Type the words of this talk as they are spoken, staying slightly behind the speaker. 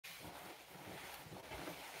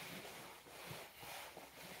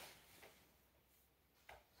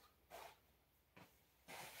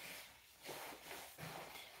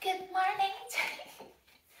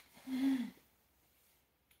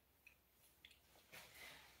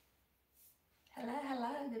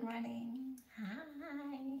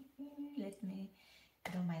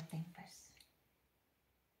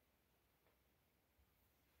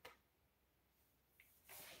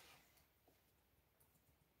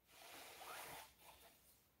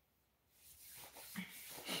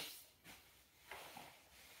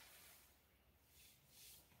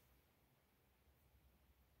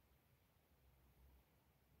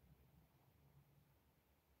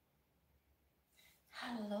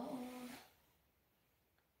Hello.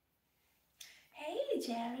 Hey,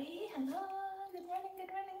 Jerry. Hello. Good morning. Good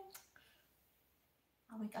morning.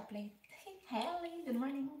 I wake up late. Hey, Haley. Good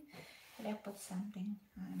morning. Did I put something?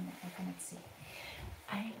 I cannot see.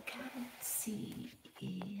 I can't see.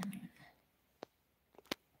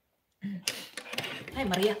 Hi,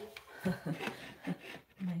 Maria.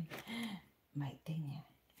 my, my thing.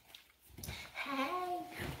 Hi.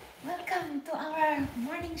 Welcome to our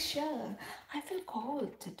morning show. I feel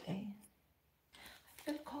cold today. I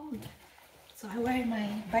feel cold. So I wear my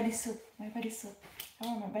bodysuit. I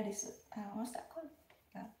wear my bodysuit. What's that called?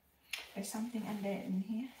 Uh, there's something under in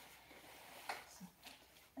here. So,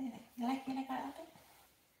 you like our outfit?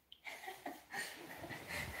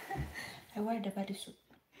 I wear the bodysuit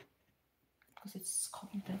because it's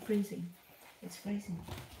cold and freezing. It's freezing.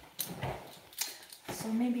 So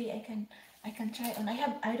maybe I can try on.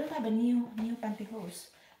 I don't have a new pantyhose.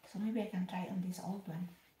 So maybe I can try on this old one.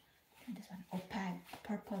 This one, opaque,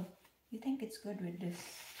 purple. You think it's good with this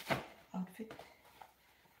outfit?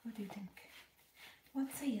 What do you think? What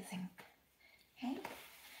do you think? Hey?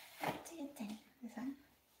 What do you think? This one?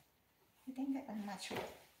 You think I can match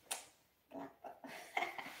with black?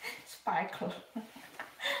 Sparkle.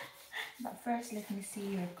 But first, let me see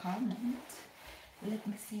your comment. Let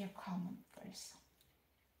me see your comment first.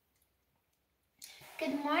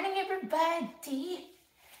 Good morning, everybody.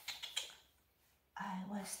 I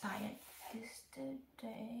was tired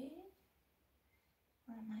yesterday.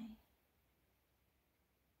 Where am I?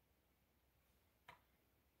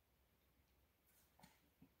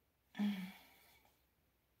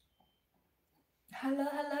 Hello,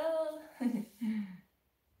 hello.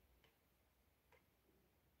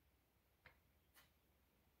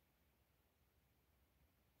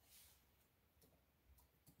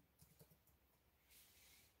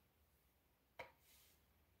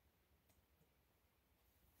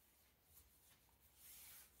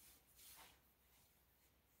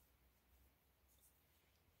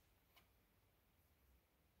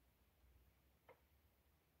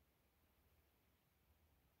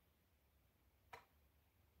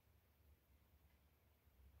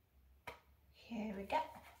 Here we go.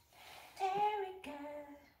 There we go.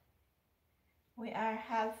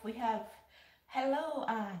 We have hello,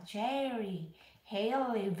 Jerry,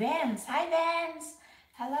 Haley, Vance. Hi, Vance.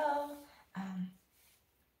 Hello.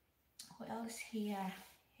 Who else here?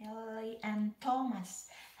 Haley and Thomas.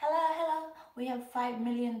 Hello, hello. We have 5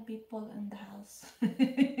 million people in the house.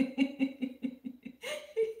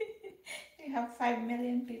 We have 5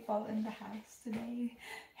 million people in the house today.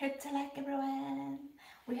 Hit to like everyone.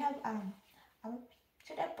 We have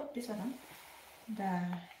should I put this one on?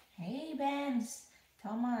 The hey Benz,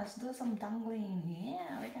 Thomas, do some dangling.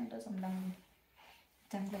 Yeah, we can do some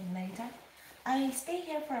dangling later. I stay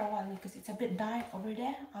here for a while because it's a bit dark over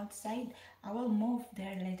there outside. I will move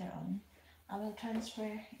there later on. I will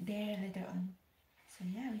transfer there later on. So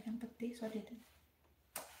yeah, we can put this. What do you think?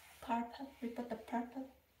 Purple. We put the purple.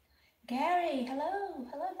 Gary, hello,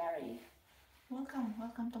 hello Gary.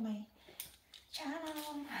 Welcome to my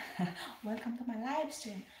channel. Welcome to my live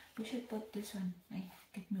stream. We should put this one. Hey,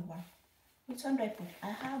 get me one. Which one do I put?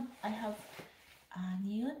 I have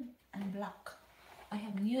nude and black. I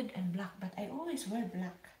have nude and black, but I always wear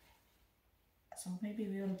black. So maybe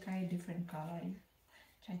we will try different colors.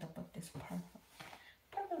 Try to put this purple.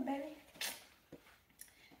 Purple berry.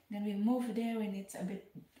 Then we move there when it's a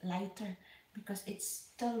bit lighter because it's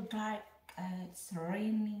still dark. It's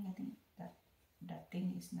raining. I think that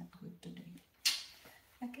thing is not good today.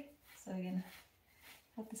 Okay, so we're gonna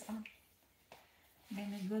put this on.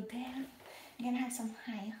 Then we go there. We're gonna have some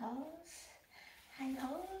high hose. High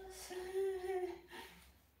hose.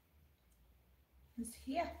 It's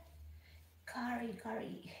here.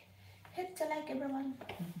 Curry. Hit to like everyone.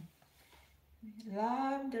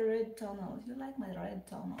 Love the red tunnels. You like my red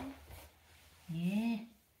tunnel? Yeah.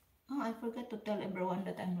 Oh, I forgot to tell everyone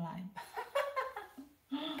that I'm live.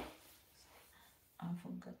 I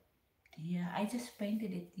forgot. Yeah, I just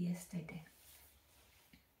painted it yesterday.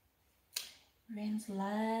 Friends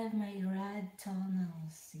love my red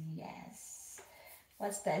tunnels. Yes.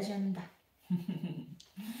 What's the agenda?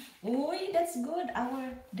 Oi, that's good.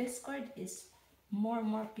 Our Discord is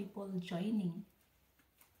more people joining.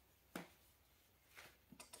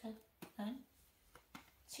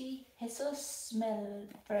 See, Jesus Mel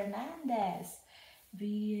Fernandez.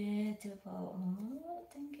 Beautiful. Oh,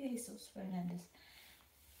 thank you, Jesus Fernandez.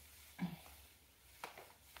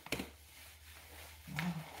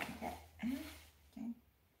 Wow. Yeah. Okay.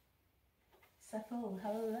 Safo,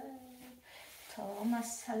 hello.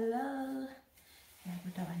 Thomas, hello. Yeah,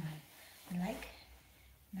 put that one on. You like?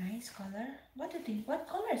 Nice color. What do you think? What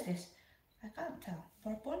color is this? I can't tell.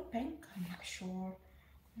 Purple, pink? I'm not sure.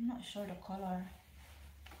 I'm not sure the color.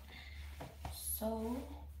 So,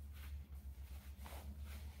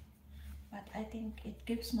 but I think it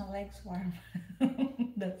keeps my legs warm.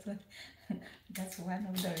 that's what, that's one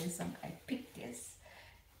of the reasons I picked this,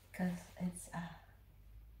 because it's I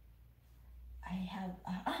have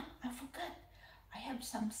I forgot, I have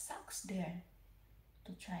some socks there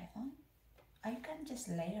to try on. I can just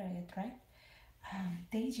layer it, right?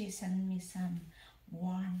 Deji sent me some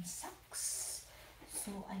warm socks,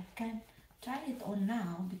 so I can try it on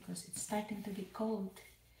now because it's starting to get cold.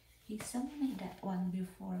 He sent me that one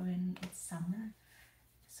before when it's summer,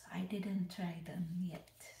 so I didn't try them yet.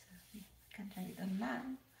 So we can try it on now.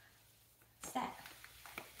 What's that?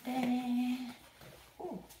 Then,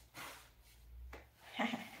 oh,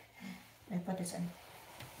 let me put this on.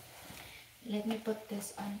 Let me put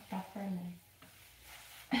this on properly.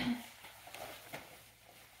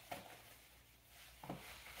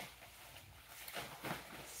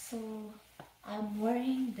 So I'm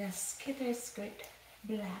wearing the skater skirt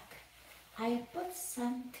black. I put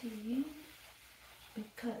something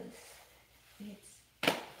because it's,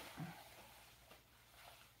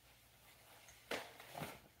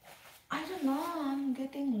 I don't know, I'm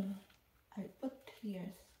getting, I put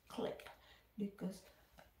here clip because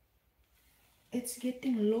it's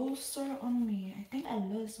getting looser on me. I think I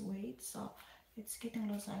lost weight, so it's getting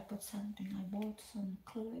looser. I put something, I bought some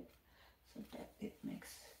clip so that it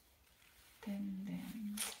makes them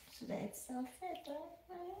then, so that it's so fit,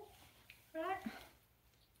 right?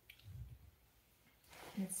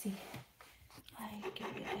 Let's see. I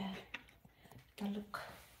give it the look.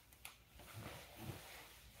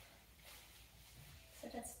 So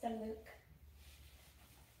that's the look.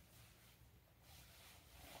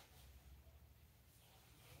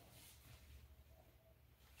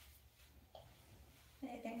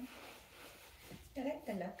 I think I like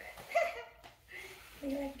the look. I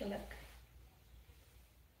like the look.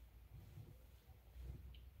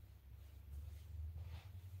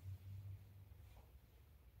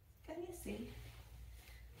 Can you see?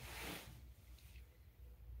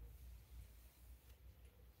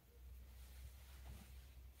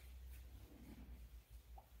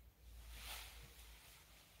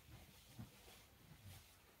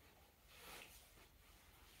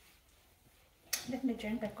 Let me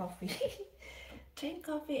drink the coffee. Drink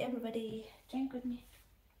coffee, everybody. Drink with me.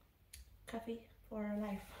 Coffee for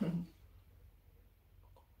life.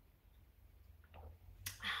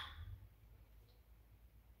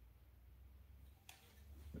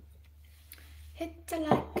 Hit the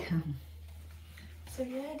like. So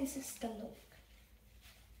yeah, this is the look.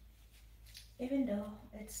 Even though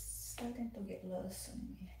it's starting to get loose on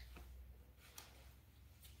me.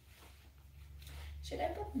 Should I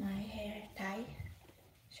put my hair tie?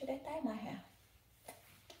 Should I tie my hair?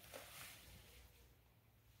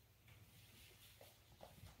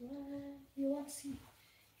 Well, you won't see.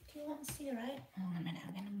 You won't see, right? Oh, a minute,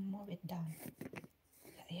 I'm gonna move it down so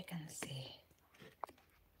you can see.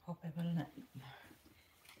 Hope I will not.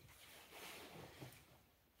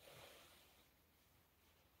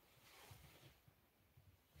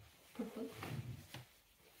 Purple.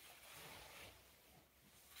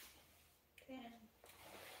 Okay.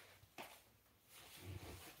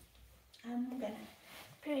 I'm gonna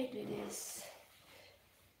pair it with this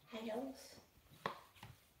heels.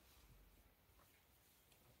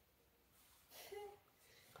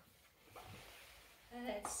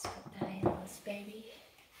 Let's put the heels, baby.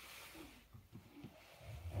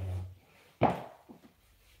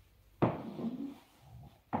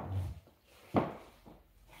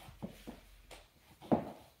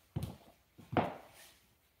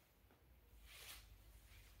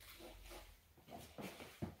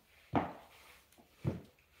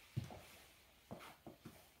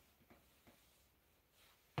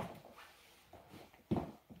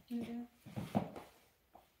 Yeah.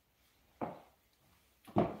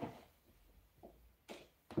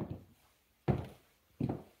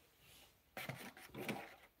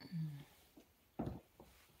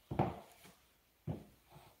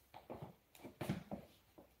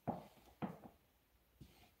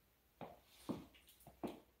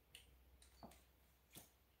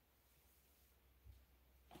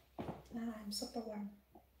 Now I'm super warm.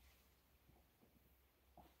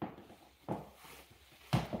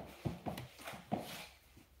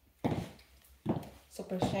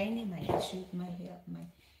 Super shiny, my shoot, my hair, my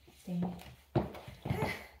thing.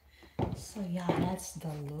 So yeah, that's the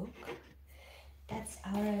look. That's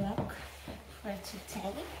our look for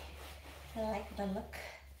today. I like the look.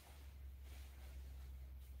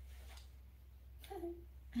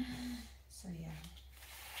 So yeah,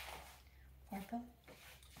 purple,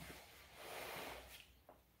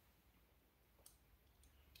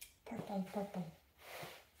 purple, purple.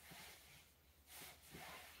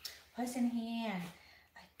 What's in here?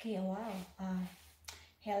 Okay, wow.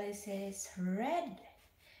 Haley says red.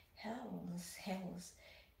 Hells.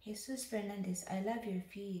 Jesus Fernandez, I love your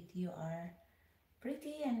feet. You are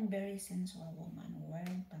pretty and very sensual woman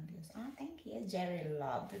wearing pantyhose. Oh, thank you. Jerry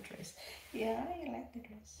loved the dress. Yeah, I like the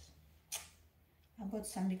dress. I bought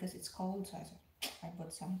some because it's cold, so I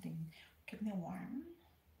bought something. Keep me warm.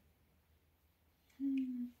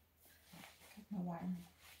 Keep me warm.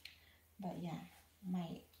 But yeah,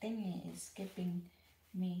 my thing is keeping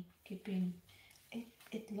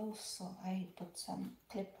it loose, so I put some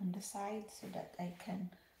clip on the side so that I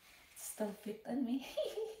can still fit on me.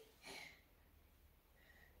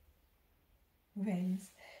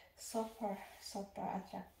 Wings. Super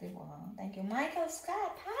attractive one. Thank you. Michael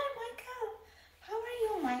Scott. Hi, Michael. How are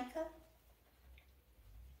you, Michael?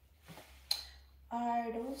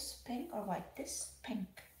 Are those pink or white? This pink.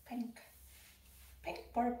 Pink. Pink,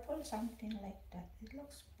 purple, something like that. It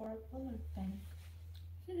looks purple or pink.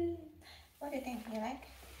 What do you think? You like?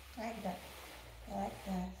 Like that? You like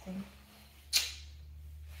the thing?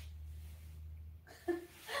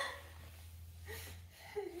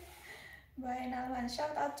 Bye now and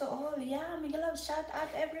shout out to all. Yeah, Miguel, shout out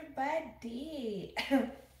everybody.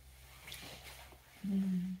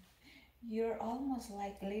 You're almost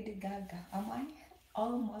like Lady Gaga. Am I?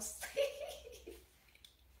 Almost.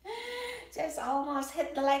 Just almost.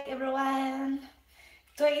 Hit the like, everyone.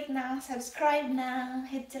 Do it now. Subscribe now.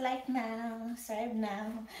 Hit the like now. Subscribe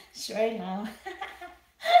now. Share now.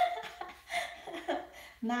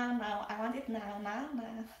 Now. I want it now.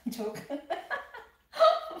 Joke.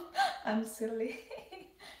 I'm silly.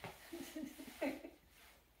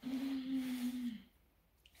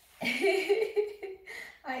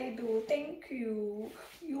 I do. Thank you.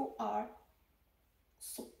 You are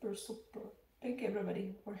super. Thank you,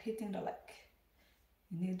 everybody, for hitting the like.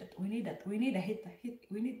 We need that. We need that. We need a hit.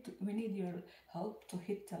 We need your help to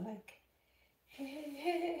hit the like.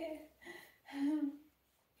 Hit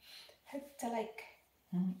the like.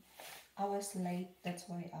 I was late. That's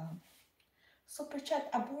why super chat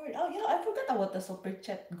aboard. Oh yeah, I forgot about the super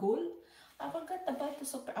chat goal. I forgot about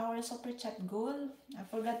our super chat goal. I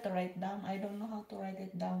forgot to write down. I don't know how to write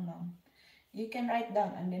it down now. You can write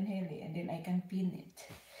down and then Haley, and then I can pin it.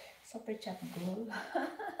 Super chat goal.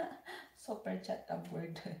 Super chat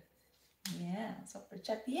aboard. Yeah, super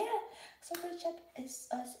chat. Yeah, super chat is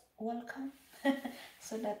us welcome,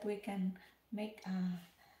 so that we can make our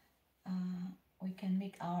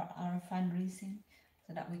fundraising,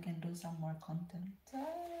 so that we can do some more content.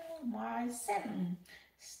 Marcel,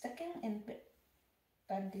 sticking in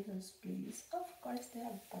pantyhose, please. Of course, they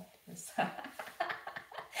have pantyhose.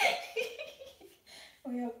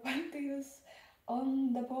 We have pantyhose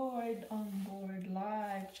on board,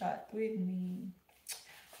 live chat with me.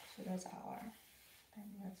 So that's our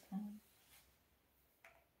pantyhose on.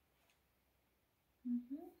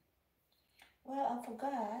 Well, I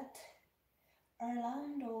forgot.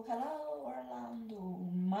 Orlando, hello, Orlando.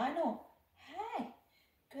 Mano, hi.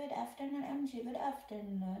 Good afternoon, MG. Good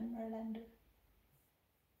afternoon, Orlando.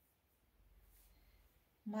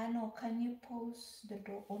 Mano, can you post the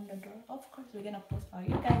door on the door? Of course, we're gonna post. Are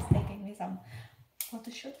you guys taking me some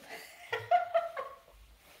photo shoot?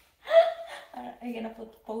 We're gonna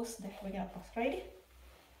post there. We're gonna post. Ready?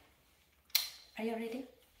 Are you ready?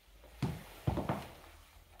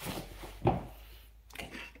 Okay.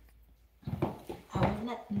 I will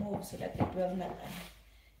not move so that it will not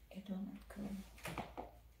come.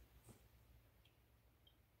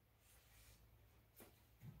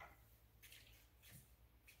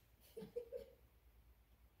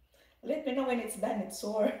 Let me know when it's done. It's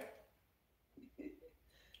sore.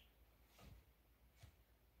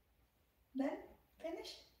 Done?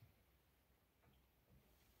 Finish?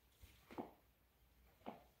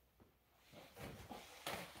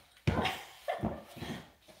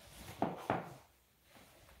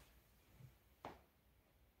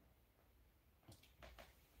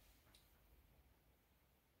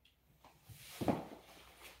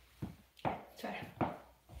 Sure.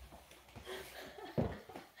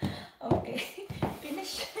 Okay.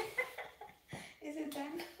 Finish. Is it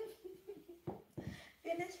done?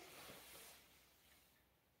 Finish.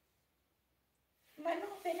 Manu,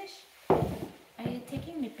 finish. Are you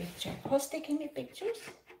taking me picture? Who's taking me pictures?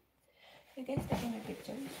 You guys taking me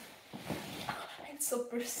pictures? It's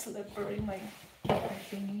super slippery, my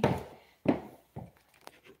thingy.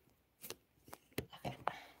 Okay.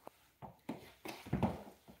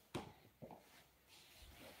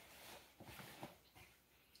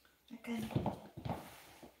 second.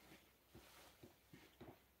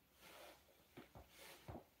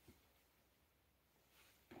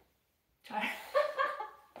 Try.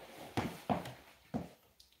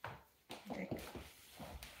 Okay.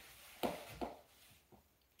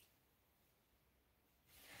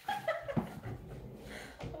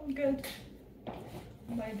 I'm good.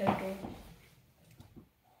 By the door.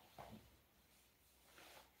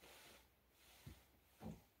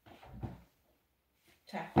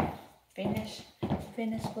 Try. Finish.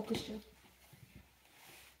 Finish photo shoot.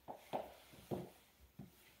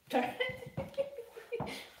 Try.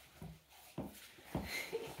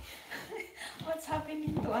 What's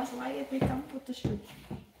happening to us? Why it become photo shoot?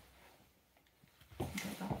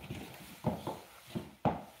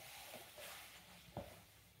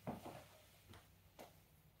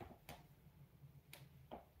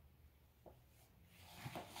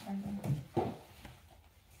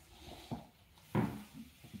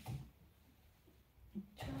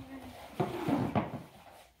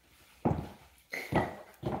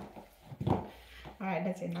 Alright,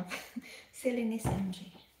 that's enough. Silliness,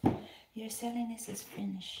 MJ. Your silliness is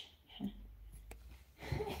finished.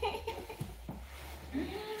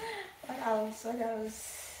 What else? What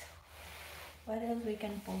else? What else we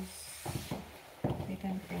can post? We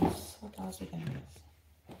can post. What else we can post?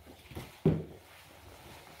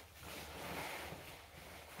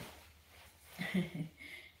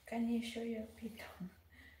 Can you show your picture?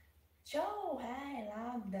 Joe, I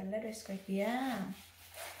love the letter skirt. Yeah,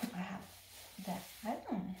 I have that. I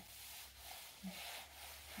don't know.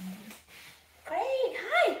 Greg,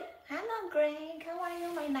 hi. Hello, Greg. How are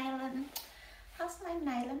you, my nylon? How's my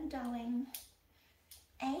nylon doing?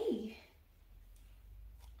 Hey.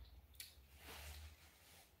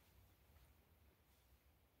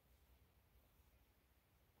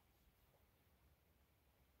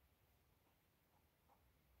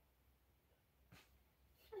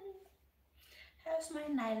 How's my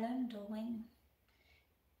nylon doing?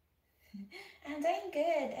 I'm doing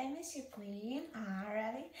good. I miss you, Queen. Ah,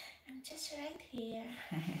 really? I'm just right here.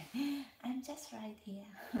 I'm just right here.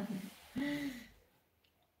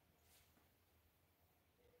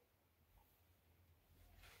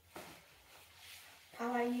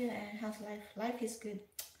 How are you and how's life? Life is good.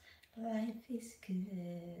 Life is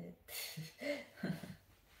good.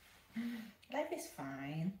 Life is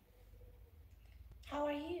fine. How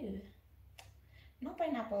are you? No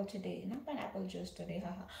pineapple today. No pineapple juice today.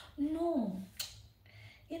 Haha. No.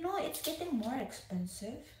 You know, it's getting more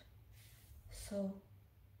expensive. So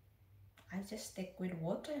I just stick with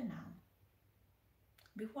water now.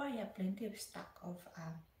 Before I have plenty of stock of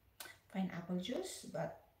pineapple juice,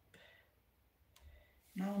 but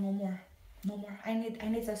now no more. No more. I need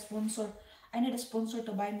a sponsor. I need a sponsor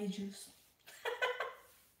to buy me juice.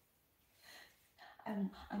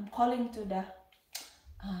 I'm calling to the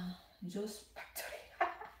juice factory.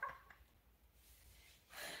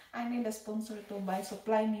 I need a sponsor to buy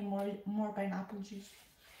supply me more pineapple juice.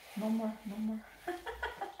 No more, no more.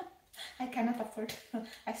 I cannot afford.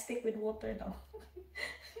 I stick with water now.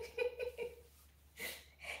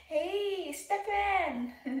 Hey,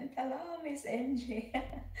 Stefan! Hello, Miss MJ.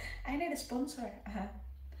 I need a sponsor.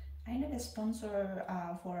 I need a sponsor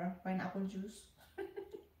for pineapple juice.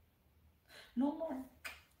 No more.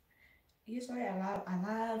 Usually I love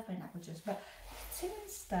pineapple juice, but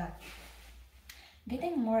since that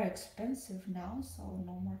getting more expensive now, so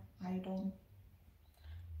no more. I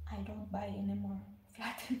don't buy anymore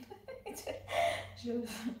flattened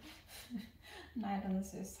juice. Nylon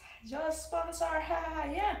says, just sponsor, ha,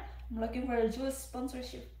 yeah. I'm looking for a juice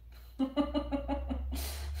sponsorship.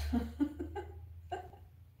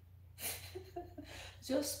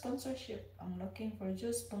 Juice sponsorship. I'm looking for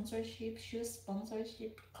juice sponsorship, shoes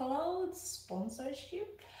sponsorship, clothes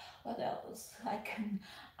sponsorship. What else? I can,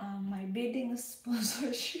 my bidding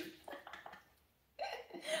sponsorship.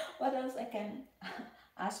 What else I can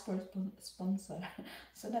ask for sponsor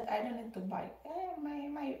so that I don't need to buy.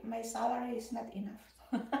 My salary is not enough.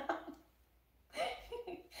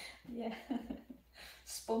 Yeah.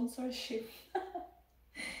 Sponsorship.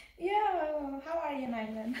 Yeah, how are you,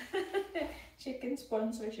 Nylan? Chicken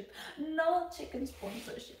sponsorship. No chicken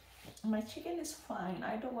sponsorship. My chicken is fine.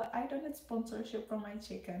 I don't need sponsorship from my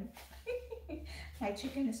chicken. My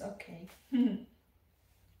chicken is okay.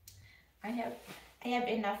 I have I have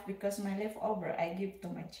enough because my leftover I give to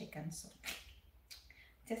my chicken, so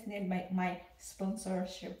just need my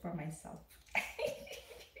sponsorship for myself.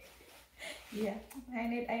 Yeah, I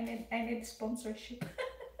need sponsorship.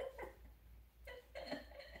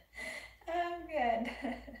 I'm good.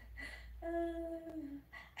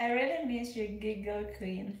 I really miss your giggle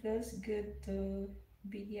queen. Feels good to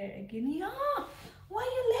be here again. Yeah. Why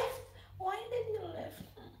you left? Why did you left?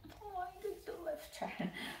 Why did you left?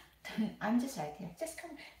 I'm just right here. Just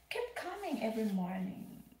come. Keep coming every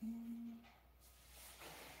morning.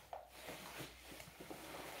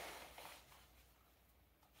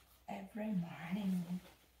 Every morning.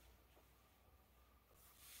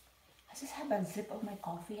 I just have a sip of my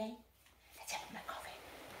coffee. Eh? A sip of my coffee.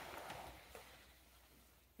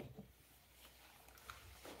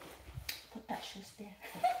 Put that shoes there.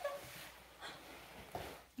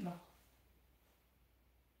 No.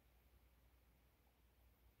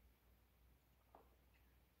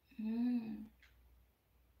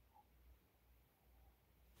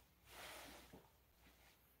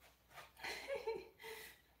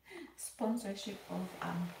 Sponsorship of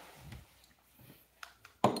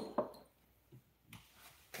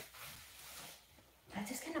I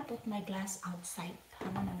just gonna put my glass outside.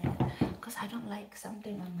 Hang on a minute, because I don't like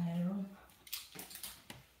something on my room.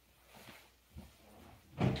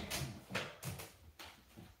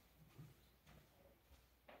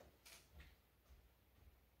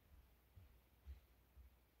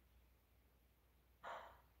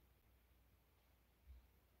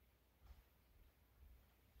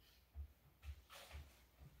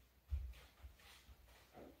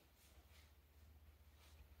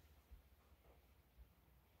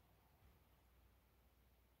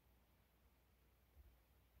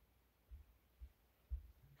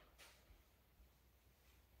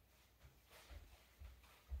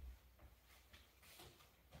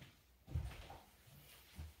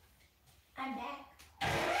 I'm back.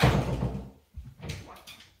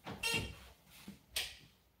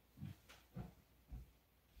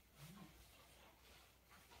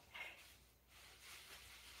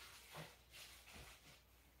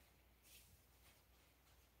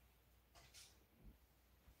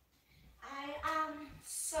 I am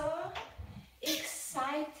so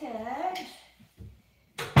excited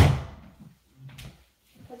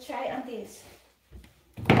to try on this.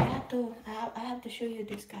 I have to show you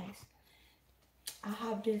this, guys. I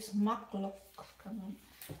have this mock look. Come on,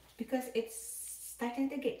 because it's starting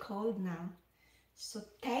to get cold now. So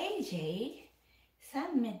TJ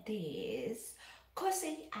sent me this.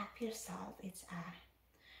 Cozy up yourself. It's a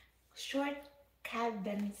short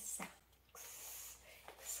cabin socks.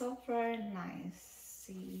 Super nice.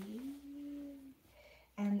 See,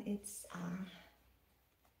 and it's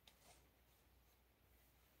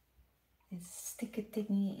sticky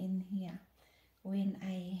thingy in here. When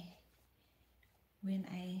I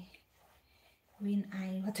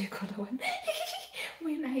what do you call the one?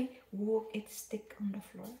 When I walk, it stick on the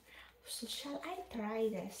floor. So shall I try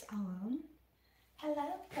this on? Hello,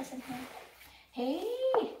 cousin. Hey,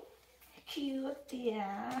 cute,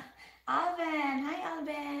 yeah. Alvin, hi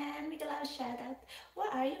Alvin. Make a loud shout out.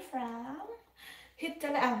 Where are you from? Hit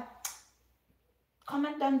the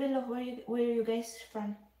comment down below where you guys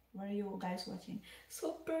from. Where are you guys watching?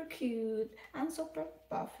 Super cute and super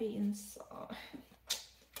puffy and so.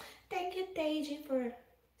 Thank you, Teji, for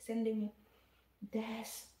sending me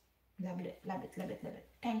this. Love it, love it, love it, love it.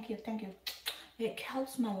 Thank you, thank you. It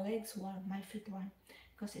helps my legs warm, my feet warm,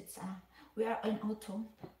 because it's we are in autumn,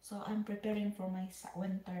 so I'm preparing for my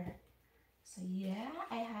winter. So yeah,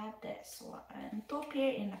 I have this one. 2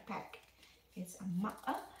 pair in a pack. It's a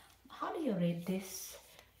how do you read this?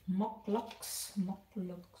 Moklocks,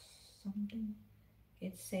 something.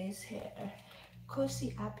 It says here,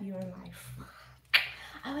 cozy up your life.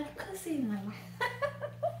 I will cozy my life.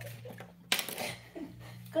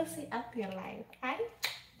 Cozy up your life, right?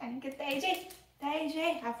 Thank you, TJ.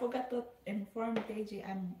 TJ, I forgot to inform TJ.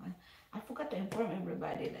 I forgot to inform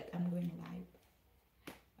everybody that I'm going live.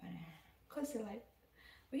 Cozy life.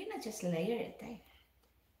 We're gonna just layer it, eh?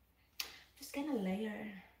 Just gonna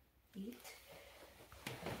layer it.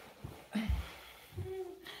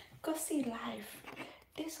 Cozy life.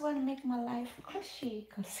 This one make my life cozy.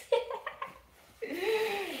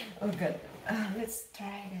 Oh god. Let's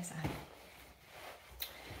try this on.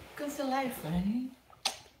 Cozy life, right?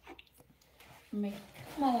 Make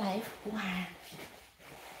my life warm.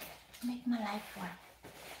 Make my life warm.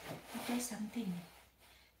 There's something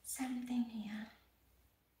here.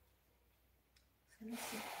 So let's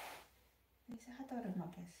see. How to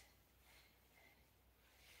remove this?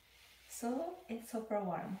 So it's super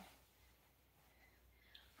warm.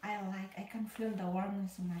 I can feel the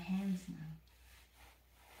warmness in my hands now.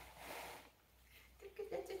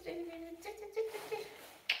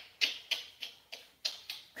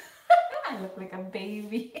 I look like a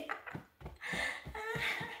baby.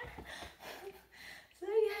 So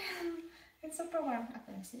yeah, it's super warm.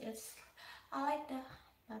 Okay, see, I like the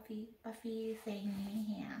puffy thing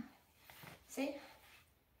here. See,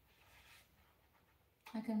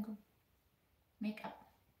 I can go. Makeup.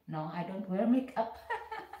 No, I don't wear makeup.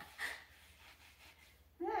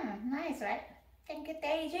 Nice, right? Thank you,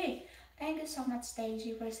 Daisy. Thank you so much,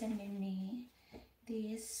 Daisy, for sending me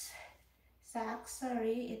this sack.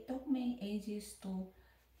 Sorry, it took me ages to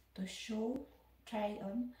show, try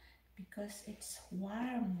on, because it's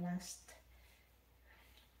warm last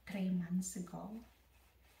 3 months ago.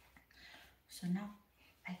 So now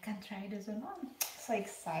I can try this one on. So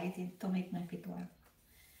excited to make my feet warm.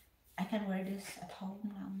 I can wear this at home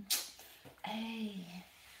now. Hey,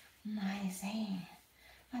 nice, eh?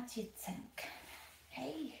 What you think?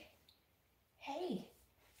 Hey, hey,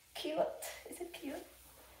 cute. Is it cute?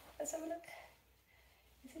 Let's have a look.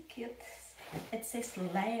 Is it cute? It says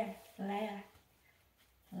layer, layer,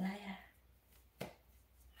 layer.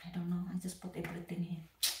 I don't know. I just put everything here.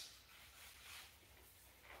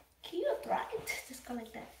 Cute, right? Just go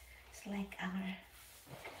like that. It's like our.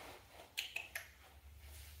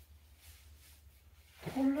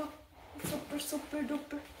 Oh look, super, super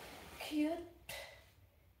duper cute.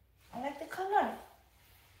 I like the color.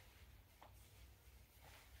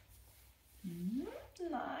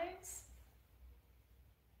 Nice.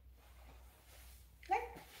 Like?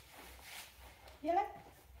 You like?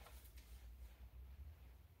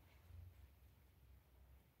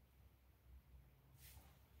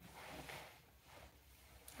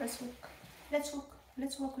 Let's walk. Let's walk.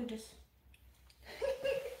 Let's walk with this.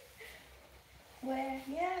 Where?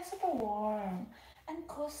 Yeah, super warm and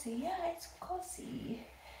cozy. Yeah, it's cozy.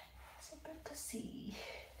 Super cozy.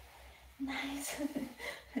 Nice.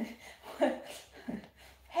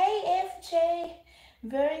 Hey, FJ.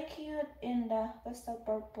 Very cute in the pastel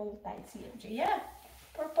purple tights, FJ. Yeah,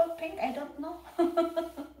 purple pink. I don't know.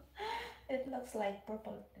 It looks like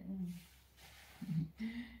purple.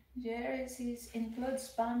 Jerseys include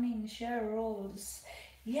spamming, share roles.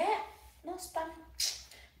 Yeah, no spam,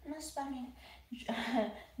 no spamming.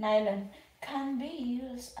 Nylon can be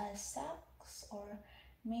used as socks or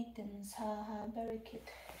mittens. Haha, very cute.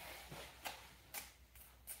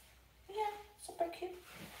 Yeah, super cute.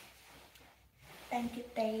 Thank you,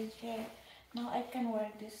 Daisy. Now I can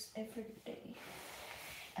wear this every day.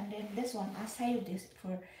 And then this one, I save this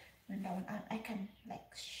for when that one. I can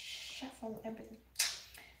like shuffle everything.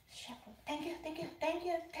 Shuffle. Thank you, thank you, thank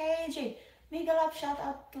you, Taiji. Big love shout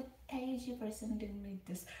out to Taiji for sending me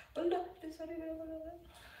this. Oh look, this one.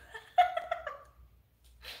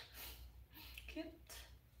 Cute.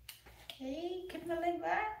 Okay, keep my leg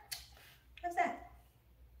back. What's that?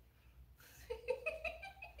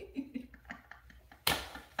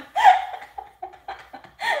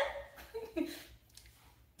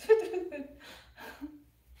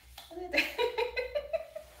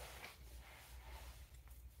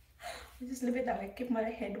 Just leave it that way, keep my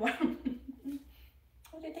head warm.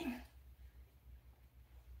 What do you think?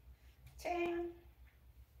 Jam.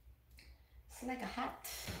 It's like a hat.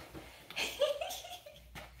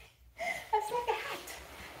 It's like a hat.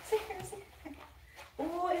 See.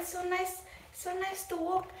 Oh, it's so nice. So nice to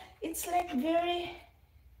walk. It's like very.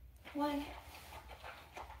 Why?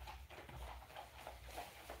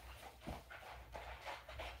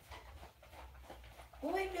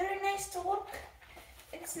 Oh, very nice to walk.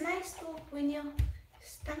 It's nice to when you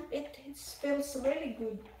stamp it. It feels really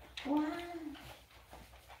good. Wow.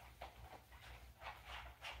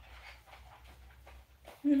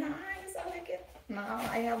 Nice, I like it. Now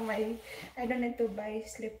I have my. I don't need to buy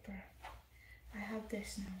slipper. I have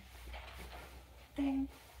this now. Dang.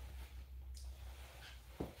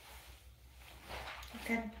 I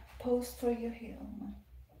can post for you here.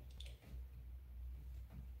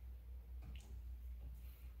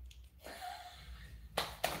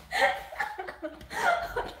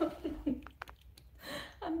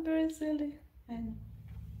 I'm very silly. And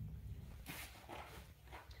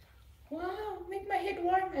wow, make my head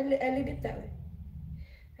warm. I leave it that way.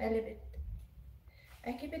 I leave it.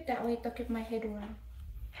 I keep it that way to keep my head warm.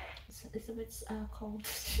 It's a bit cold.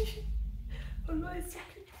 Oh no, it's so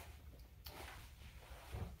cute.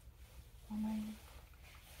 Oh my.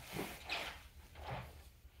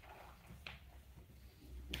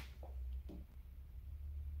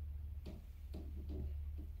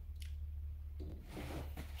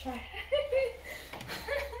 Try.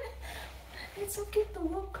 It's so cute to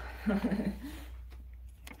look.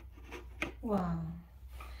 Wow.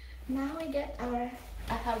 Now we get our.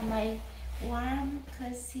 I have my warm,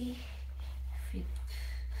 cozy feet.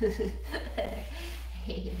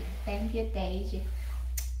 Thank you, Daisy.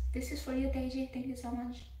 This is for you, Daisy. Thank you so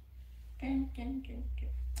much. Thank you.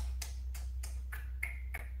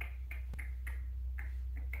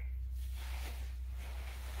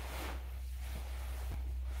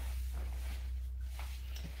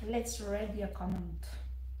 Let's read your comment.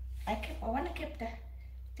 I want to keep the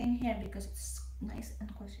thing here because it's nice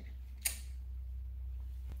and cozy.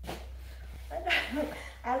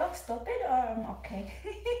 I look stupid or I'm okay?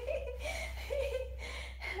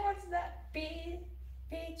 What's that?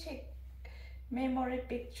 Check memory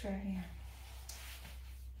picture here.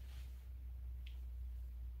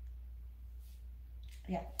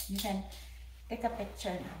 Yeah, you can take a picture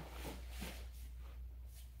now.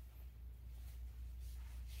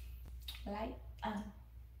 Like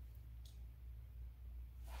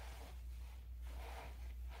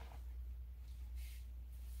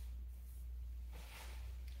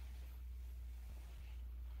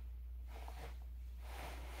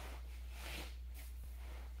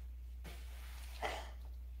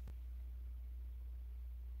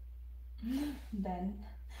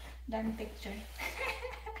done picture.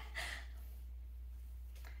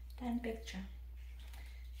 Done picture.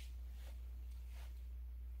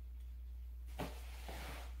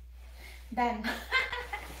 Done.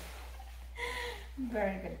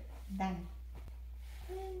 Very good. Done.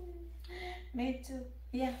 Me too.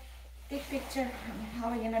 Yeah. Take picture. How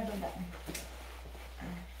are you gonna do that?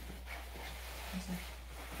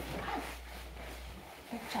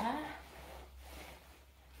 Picture.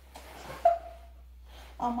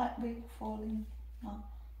 I might be falling. No,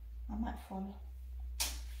 I might fall.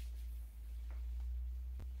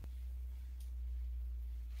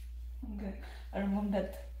 Okay, I remove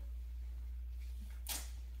that.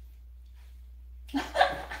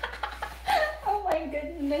 Oh my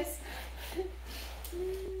goodness.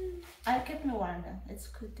 I'll keep me warm then. It's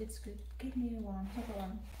good, it's good. Keep me warm, keep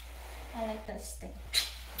warm. I like this thing.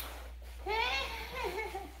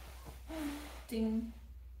 Thing.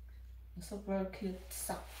 Super cute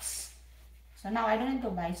socks. So now I don't need to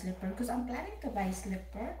buy slipper because I'm planning to buy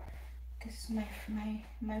slipper because my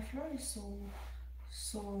floor is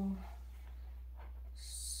so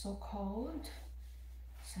cold.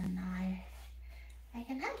 So now I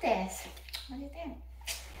can have this. What do you think?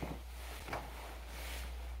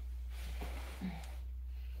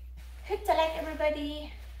 Hit the like,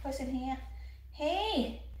 everybody. Who's in here?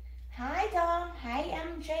 Hey, hi Dom. Hi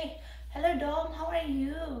MJ. Hello Dom. How are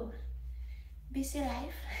you? Busy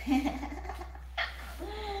life.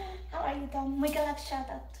 How are you, Dom? Miguel, a shout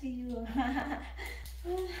out to you.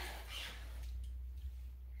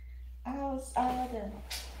 How's the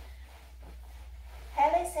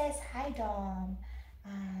Haley says hi, Dom.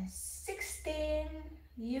 16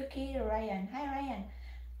 Yuki Ryan. Hi Ryan.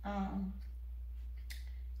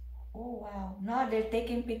 Oh wow. Now they're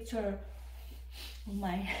taking picture of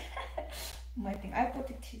my my thing. I put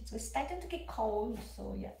it here. So it's starting to get cold.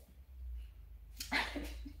 So yeah.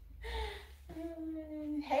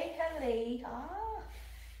 Hey Haley.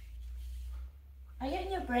 Are you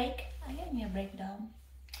in your break? Are you in your break, Dom?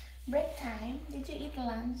 Break time? Did you eat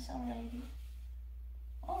lunch already?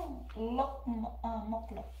 Oh,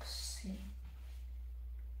 Moklocks.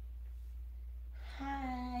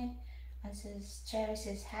 Hi. This is Cherry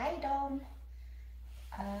says hi, Dom.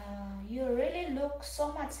 You really look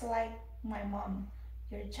so much like my mom.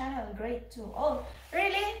 Your channel great too. Oh,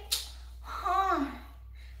 really? Huh.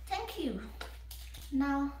 Thank you.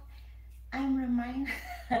 Now I'm reminded.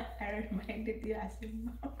 I reminded you as your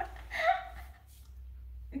mom.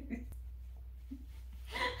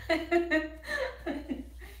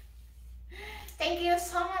 Thank you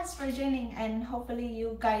so much for joining, and hopefully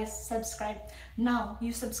you guys subscribe now.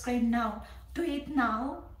 You subscribe now. Do it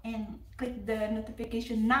now and click the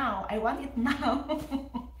notification now. I want it now.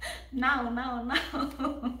 now.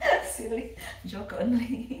 Silly joke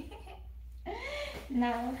only.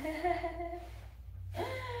 Now.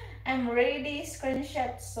 I'm ready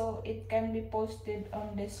screenshot so it can be posted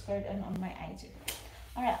on Discord and on my IG.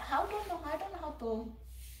 Alright, I don't know how to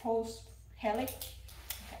post Helic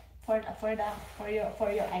for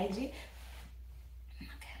your IG.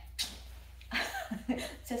 Okay.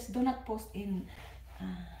 Just do not post in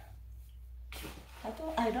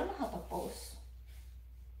I don't know how to post.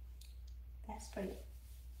 That's for you.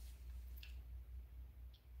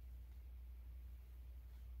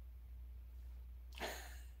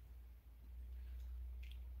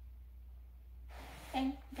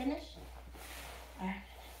 And finish. Alright.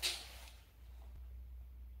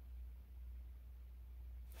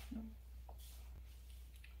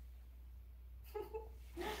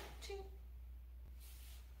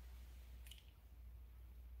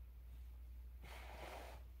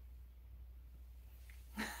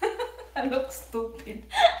 I look stupid.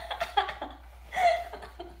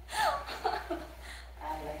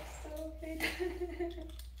 I look stupid.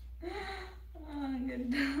 Oh,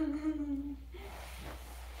 good.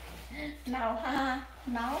 Now, haha,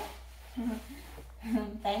 now.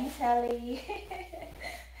 Thanks, Ellie.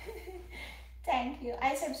 Thank you.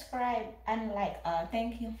 I subscribe and like.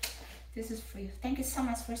 Thank you. This is for you. Thank you so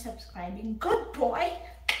much for subscribing. Good boy.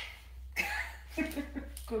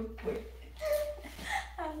 Good boy.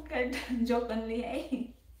 I'm good. Joke only, eh?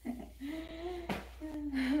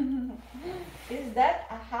 Is that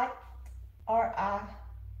a hat or a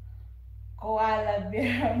koala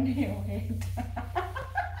bear on your head?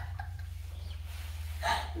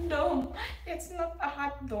 No, it's not a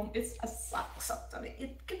hat dome. It's a socks actually.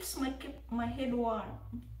 It keeps my head warm.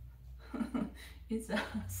 It's a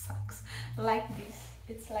socks like this.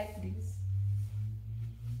 It's like this,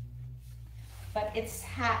 but it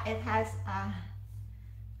has a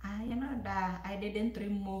you know, I didn't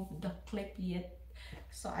remove the clip yet,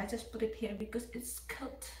 so I just put it here because it's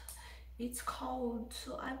cold. It's cold,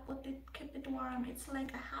 so I put it, keep it warm. It's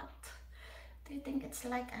like a hat. Do you think it's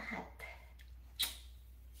like a hat?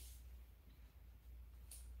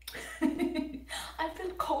 I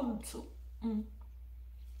feel cold too.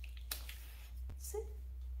 See?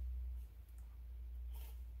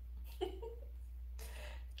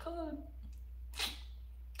 Cold.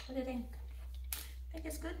 What do you think? Think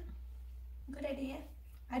it's good? Good idea.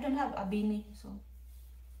 I don't have a beanie, so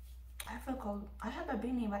I feel cold. I have a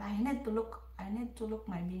beanie, but I need to look. I need to look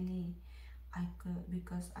my beanie. I could,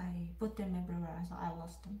 because I put them everywhere, so I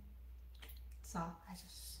lost them. So I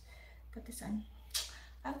just put this on.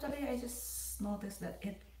 Actually, I just noticed that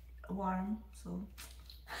it's warm, so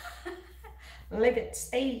leave it.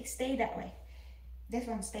 Stay that way. This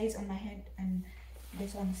one stays on my head, and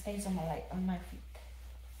this one stays on my feet.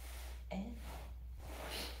 And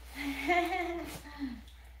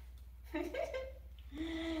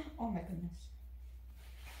oh my goodness,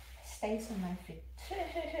 stays on my feet.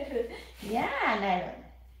 Yeah, Nylon.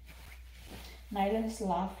 Nylon is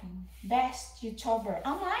laughing. Best YouTuber.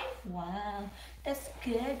 Am I? Wow, that's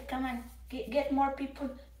good. Come on, get more people.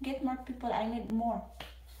 Get more people. I need more.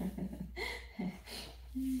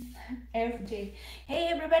 FJ. Hey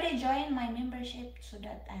everybody, join my membership so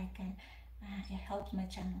that I can help my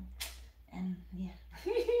channel. And yeah.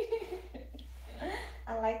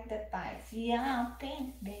 I like the ties. Yeah,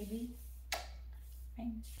 pink, baby.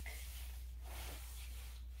 Pink.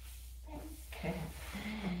 Pink.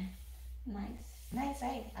 Nice. Nice,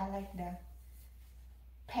 I like the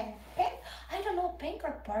pink. Pink? I don't know, pink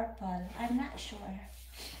or purple. I'm not sure.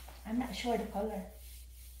 I'm not sure the color.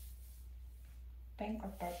 Pink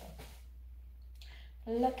or purple.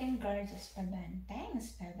 Looking gorgeous, Paban.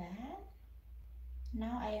 Thanks, Paban.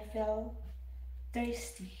 Now I feel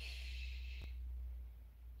thirsty.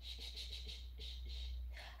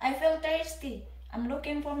 I feel thirsty. I'm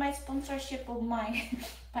looking for my sponsorship of my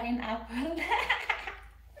pineapple.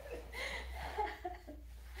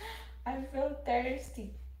 I feel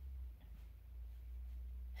thirsty.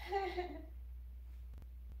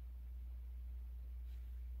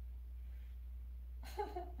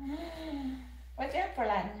 What's your for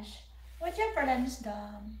lunch? What's your for lunch,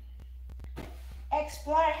 Dom?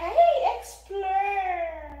 Explore. Hey,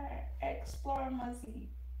 explore. Explore, Mazi.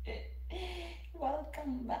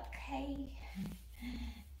 Welcome back. Hey.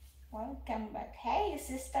 Welcome back. Hey,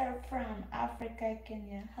 sister from Africa,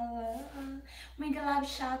 Kenya. Hello. Mega love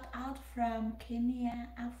shout out from Kenya,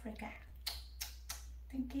 Africa.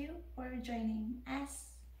 Thank you for joining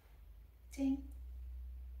us. Ting.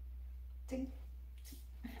 Ting.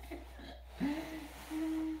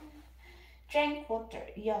 Drink water.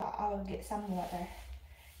 Yeah, I'll get some water.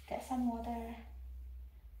 Get some water.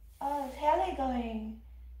 Oh, is Haley going?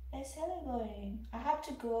 Is Haley going? I have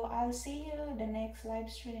to go. I'll see you the next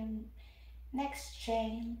live stream. Next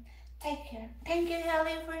stream. Take care. Thank you,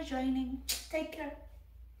 Haley, for joining. Take care.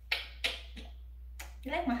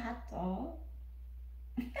 You like my hat though?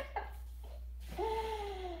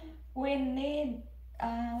 We need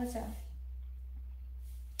what's that?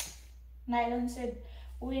 Nylon said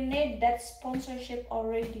we need that sponsorship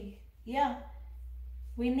already. Yeah,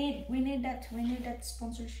 we need that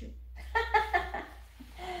sponsorship.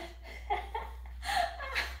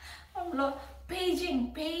 I'm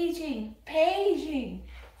paging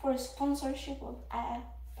for sponsorship of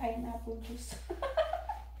pineapple juice.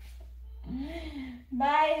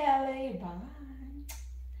 Bye, Haley. Bye.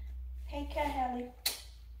 Take care, Haley.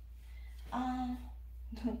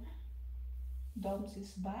 Dom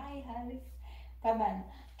says bye, Haley. Paban,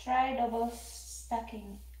 try double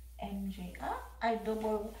stacking, MJ. I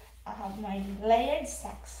have my layered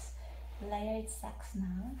socks. Layered socks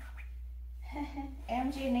now.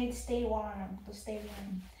 MJ needs to stay warm.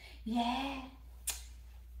 Yeah,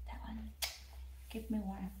 that one. Keep me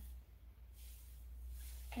warm.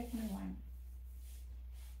 Get me one.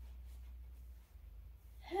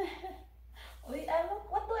 Wait, I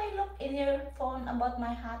look. What do I look in your phone about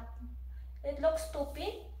my hat? It looks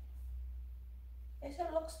stupid. It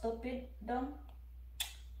should look stupid, don't?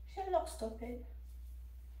 Should look stupid.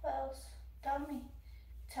 What else? Tell me.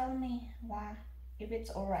 Tell me why. If it's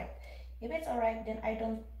alright. If it's alright, then I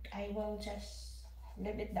don't. I will just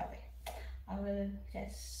leave it that way. I will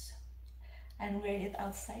just and wear it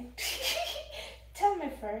outside. Tell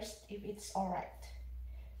me first if it's alright.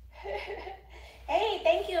 Hey,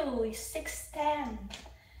 thank you, 610.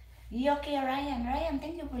 You okay, Ryan? Ryan,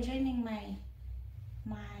 thank you for joining my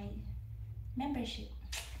membership.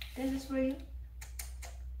 This is for you.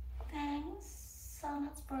 Thanks so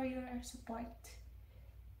much for your support.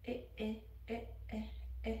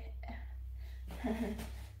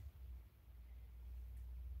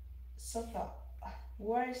 So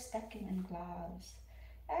wear stocking and gloves.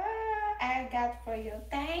 I got for you.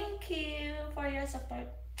 Thank you for your support.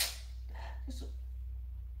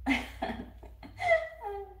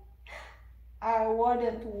 I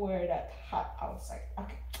wouldn't wear that hat outside.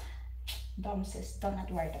 Okay. Dom says do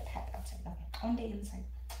not wear that hat outside. Okay. Only inside.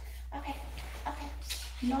 Okay. Okay.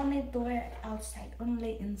 No need to wear it outside.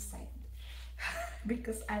 Only inside.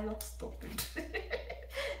 Because I look stupid.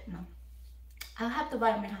 No. I'll have to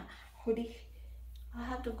buy my hoodie. I'll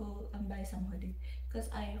have to go and buy some hoodie. Because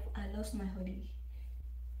I lost my hoodie.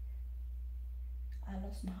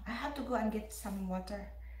 I have to go and get some water.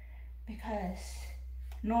 Because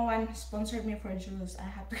no one sponsored me for juice. I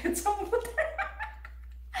have to get some water.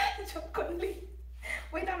 Joke only.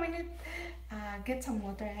 Wait a minute. Get some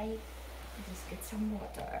water, right? Just get some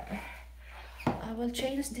water. I will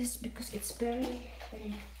change this because it's very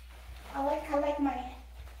I like my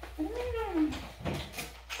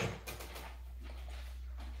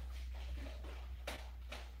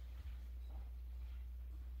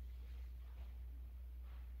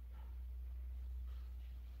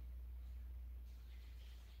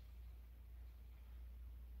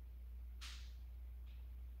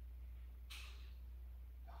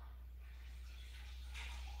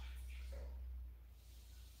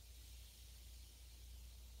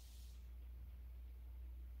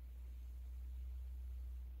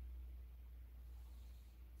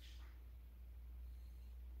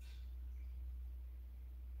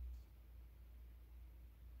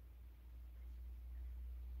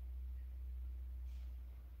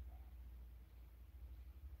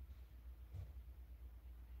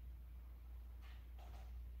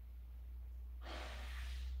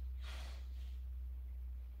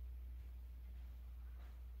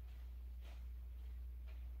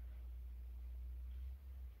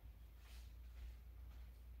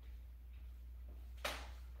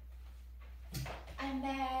I'm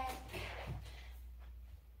back.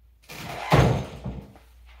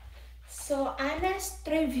 So honest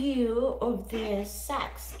review of this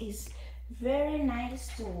socks is very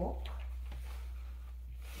nice to walk.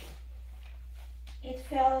 It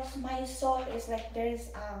feels my sole is like there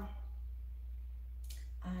is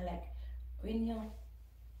like when you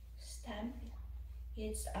stamp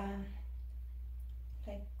it's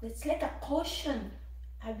like it's like a cushion.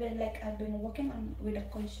 I've been working on with a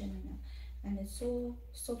cushion now, and it's so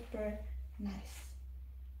super nice.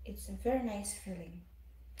 It's a very nice feeling.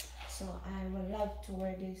 So I would love to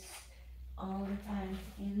wear this all the time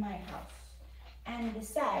in my house. And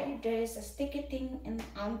beside there is a sticky thing in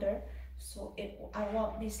under, so I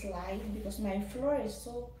won't be slide because my floor is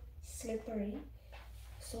so slippery.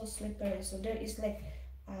 So there is like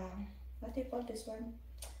what do you call this one?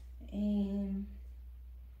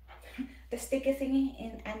 The sticky thingy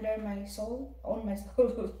in under my sole, on my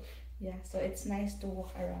sole. Yeah, so it's nice to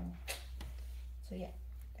walk around. So yeah,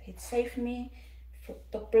 it saved me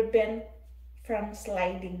to prevent from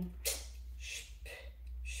sliding.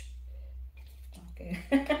 Okay.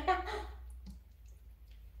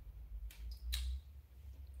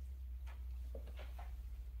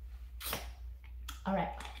 All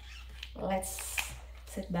right, let's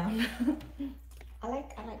sit down. I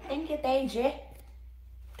like. Thank you, Teje.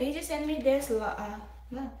 Teje sent me this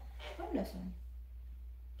when this one?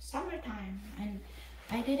 Summertime, and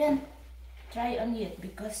I didn't try on yet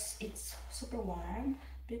because it's super warm.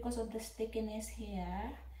 Because of the stickiness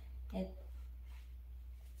here, it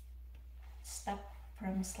stopped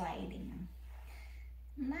from sliding.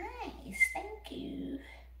 Nice, thank you.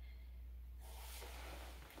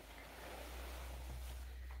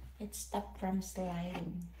 It stopped from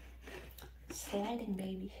sliding. Sliding,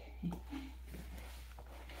 baby.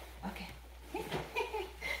 Okay.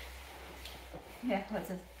 Yeah,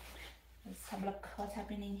 let's have a look what's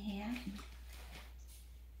happening here.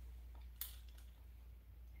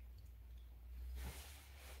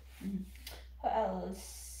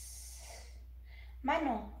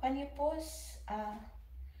 Mano, can you pose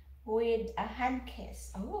with a hand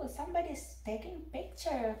kiss? Oh, somebody's taking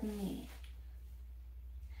picture of me.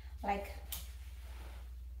 Like,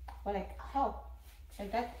 or like how? Like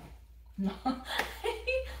that? No.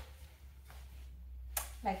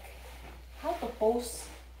 Like how to pose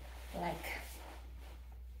like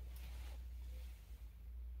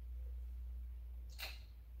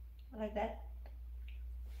that.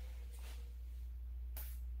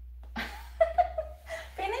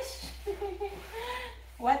 Finish.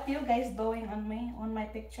 What you guys doing on me on my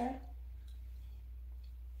picture?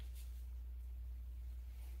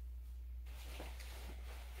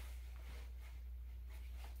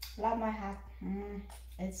 Love my hat.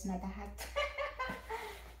 It's not a hat.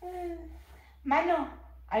 Mano,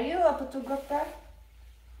 are you a photographer?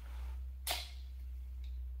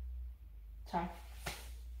 Sorry.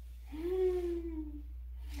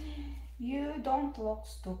 You don't look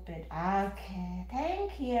stupid. Okay,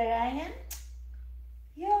 thank you, Ryan.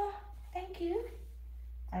 Yeah, thank you.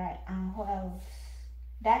 Alright, who else?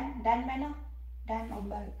 Dan, Mano? Dan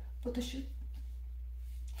Ombal. Photoshoot.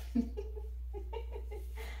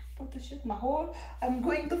 Photoshoot. Mahal. I'm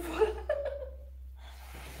going to fall.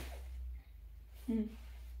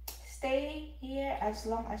 Stay here as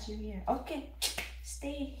long as you're here. Okay.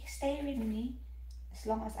 Stay with me as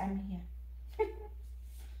long as I'm here.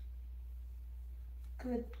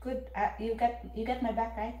 Good. You got my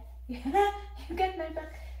back, right? Yeah, you got my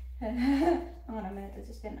back. Hang on a minute. It's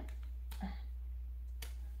just gonna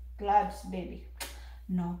gloves, baby.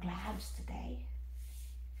 No gloves today.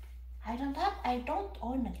 I don't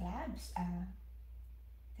own the gloves.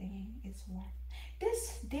 Thinking it's warm.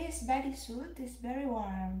 This bodysuit is very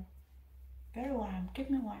warm. Very warm. Keep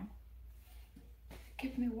me warm.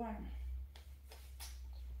 Keep me warm.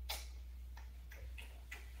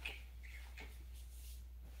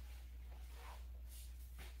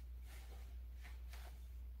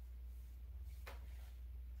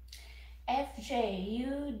 FJ,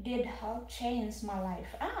 you did help change my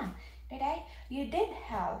life. Did I? You did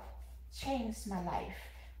help change my life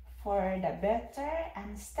for the better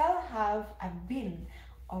and still have a bin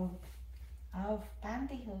of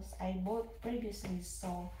pantyhose I bought previously,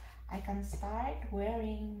 so I can start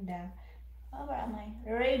wearing the, where am I?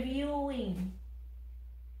 Reviewing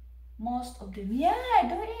most of them. Yeah,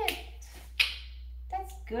 do it.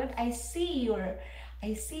 That's good. I see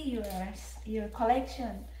your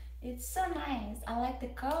collection. It's so nice. I like the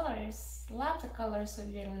colors. Love the colors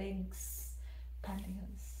of your legs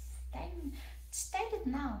pantyhose. Start it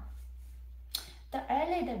now. The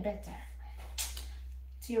earlier the better.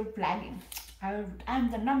 To your vlogging.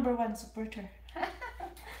 I'm the #1 supporter.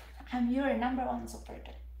 I'm your #1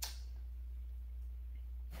 supporter.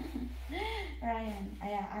 Ryan,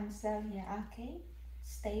 yeah, I'm still here. Okay,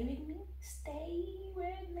 stay with me. Stay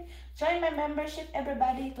with me. Join my membership,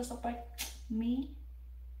 everybody, to support me,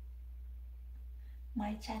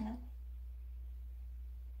 my channel.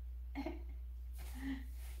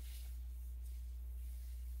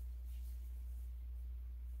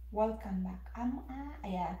 Welcome back.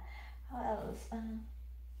 Yeah. How else?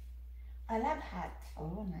 I love hat.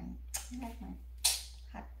 Oh, nice. I like my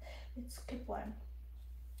hat. Let's keep one.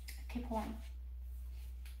 Keep one.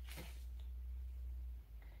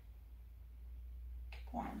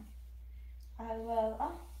 Keep one. I will.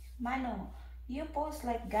 Oh, Mano, you pose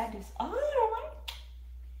like goddess. Oh,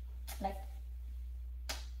 like.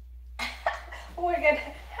 Oh my god.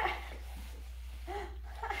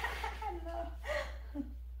 No.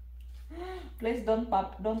 Please don't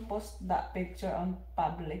post that picture on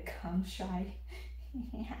public. I'm shy.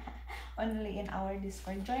 Only in our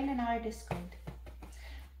Discord. Join in our Discord.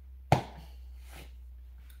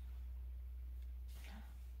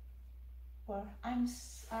 Or I'm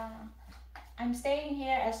staying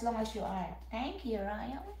here as long as you are. Thank you,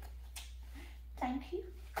 Ryan. Thank you.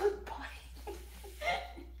 Good boy.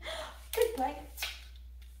 Good boy.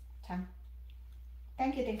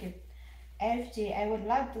 Thank you. FG, I would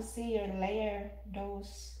love to see you layer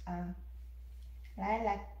those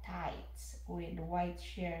lilac tights with white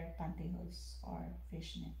sheer pantyhose or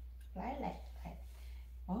fishnet. Lilac tights.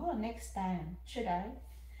 Oh, next time. Should I?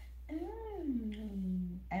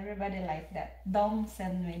 Everybody like that. Don't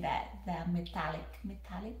send me that. The metallic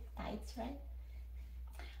tights, right?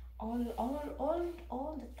 All the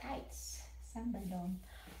tights. Send by Dom.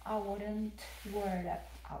 I wouldn't wear that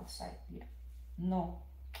outside. Yeah. No.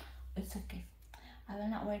 It's okay. I will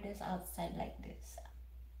not wear this outside like this.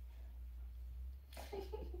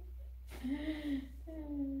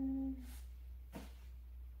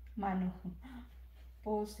 Manu,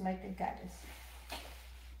 pose like a goddess.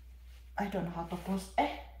 I don't know how to pose.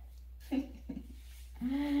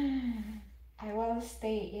 I will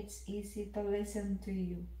stay. It's easy to listen to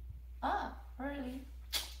you. Ah, really?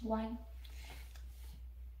 Why?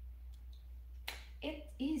 It's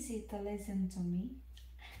easy to listen to me.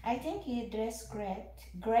 I think you dress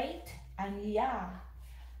great, and yeah,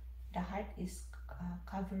 the heart is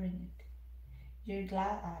covering it. You're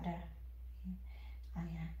glad, yeah.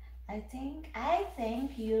 I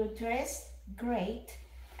think you dress great,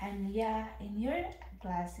 and yeah, in your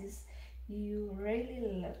glasses, you really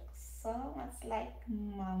look so much like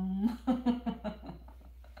mom.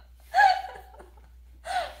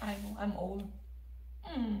 I'm old.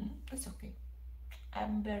 It's okay.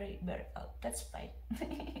 I'm very old. That's fine.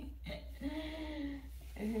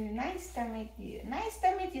 Nice to meet you. Nice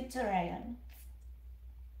to meet you too, Ryan.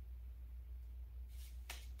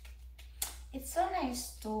 It's so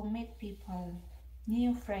nice to meet people,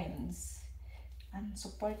 new friends, and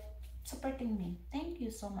supporting me. Thank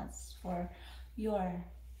you so much for your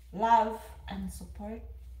love and support.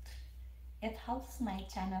 It helps my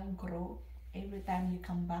channel grow. Every time you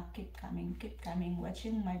come back, keep coming,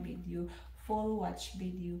 watching my video, full watch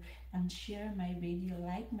video, and share my video,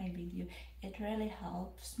 like my video. It really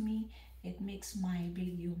helps me. It makes my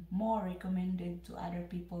video more recommended to other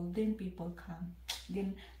people. Then people come.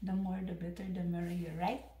 Then the more the better, the merrier,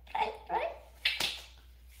 right? Right?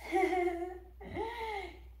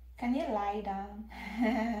 Can you lie down?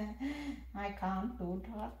 I can't do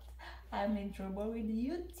that. I'm in trouble with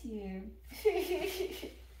YouTube.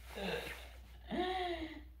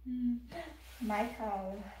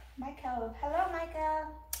 Michael, hello Michael.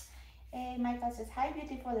 Hey, Michael says, hi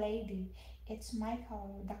beautiful lady. It's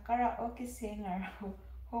Michael, the karaoke singer who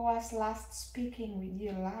was last speaking with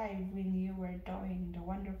you live when you were doing the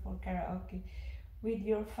wonderful karaoke with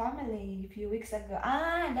your family a few weeks ago.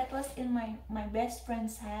 Ah, that was in my best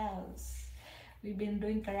friend's house. We've been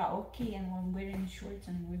doing karaoke and I'm wearing shorts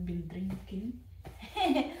and we've been drinking.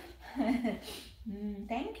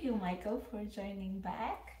 Thank you, Michael, for joining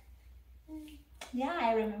back. Yeah,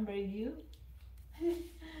 I remember you.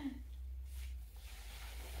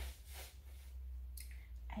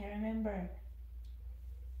 I remember.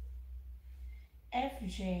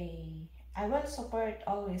 FJ, I will support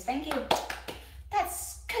always. Thank you.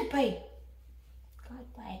 That's goodbye.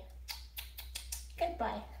 Goodbye.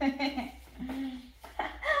 Goodbye.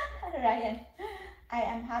 Ryan, I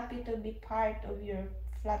am happy to be part of your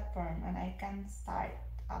platform and I can start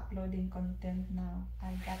uploading content now.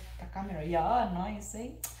 I got the camera. Yeah, nice,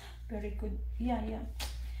 eh? Very good. Yeah.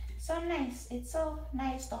 So nice. It's so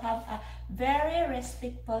nice to have a very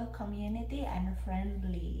respectful community and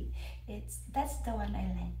friendly. That's the one I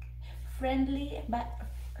like. Friendly but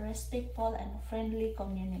respectful and friendly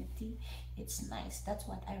community. It's nice. That's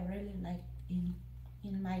what I really like in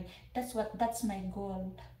my that's my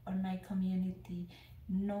goal on my community.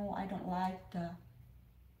 No, I don't like the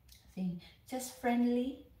thing. Just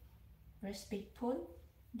friendly, respectful.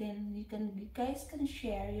 Then you guys can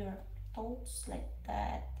share your thoughts like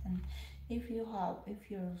that. And if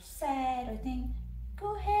you're sad or think,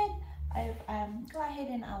 go ahead. Go ahead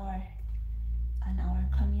in our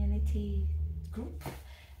community group.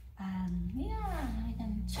 Yeah, we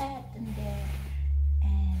can chat in there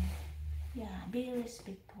and yeah, be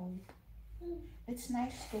respectful. It's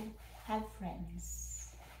nice to have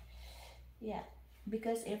friends. Yeah,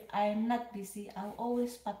 because if I'm not busy, I'll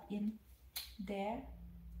always pop in there,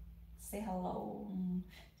 say hello,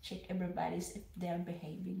 check everybody's if they're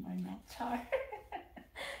behaving or not. Sorry.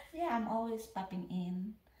 Yeah, I'm always popping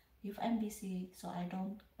in. If I'm busy, so I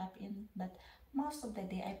don't pop in, but most of the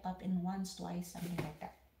day I pop in once, twice, something like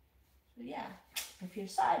that. So yeah, if you're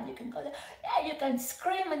sad, you can go there. Yeah, you can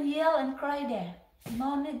scream and yell and cry there.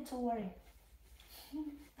 No need to worry.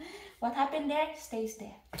 What happened there stays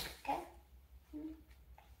there. Okay?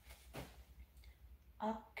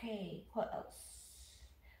 Okay, what else?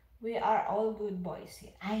 We are all good boys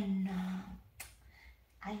here. I know.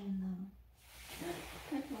 I know.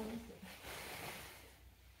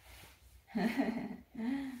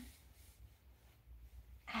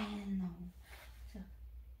 So,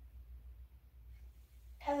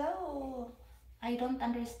 hello. I don't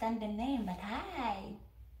understand the name, but hi.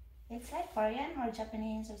 It's like Korean or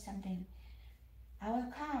Japanese or something. I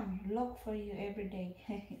will come look for you every day.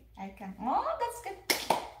 I can. Oh, that's good.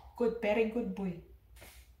 Good, very good boy.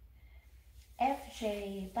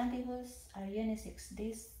 FJ, pantyhose are unisex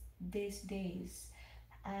these days.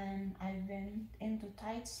 And I've been into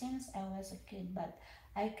tights since I was a kid, but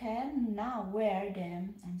I can now wear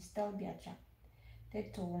them and still be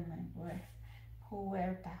attracted to women who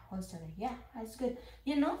wear pantyhose. Yeah, that's good.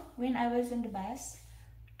 You know, when I was in the bus,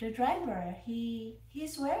 the driver,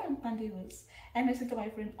 he's wearing pantyhose. And I said to my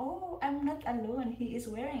friend, "Oh, I'm not alone. He is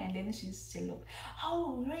wearing." And then she looked,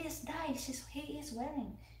 "Oh, Reyes died. He is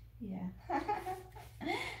wearing." Yeah.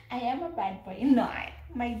 I am a bad boy. No,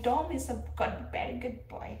 my dome is a very good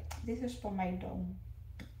boy. This is for my dome.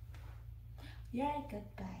 You're a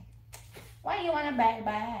good boy. Why you wanna buy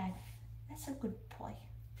bad? That's a good boy.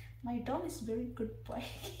 My dome is very good boy.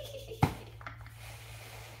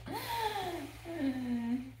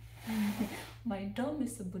 My dome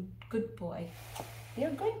is a good boy.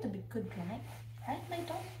 They're going to be good, right? Right, my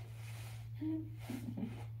dome?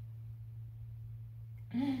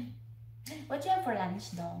 What you have for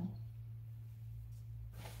lunch, dome?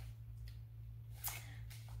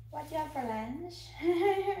 What you have for lunch?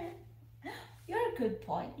 You're a good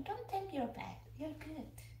boy. Don't think you're bad. You're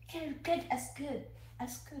good. You're good as good.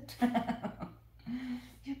 As good.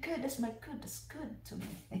 You're good as my good as good to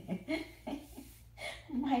me.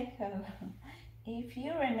 Michael, if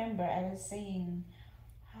you remember, I was saying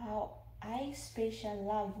how I special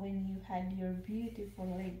love when you had your beautiful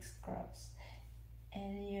legs crossed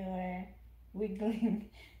and you're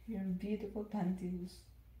wiggling your beautiful panties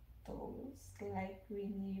toes, like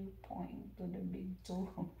when you point to the big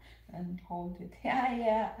toe and hold it.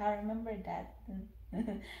 Yeah, I remember that.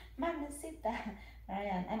 Mamacita,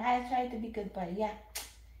 Ryan. And I try to be good boy. Yeah,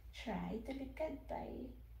 try to be good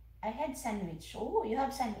boy. I had sandwich. Oh, you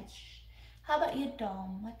have sandwich. How about you,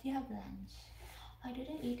 Dom? What do you have lunch? I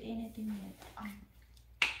didn't eat anything yet.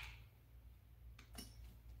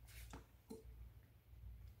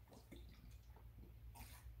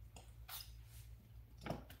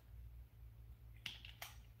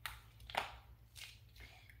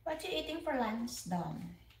 What you eating for lunch,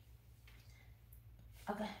 Dom?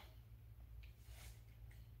 Okay.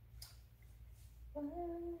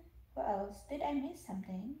 What else? Did I miss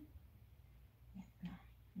something? Yeah,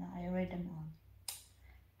 no, I read them all.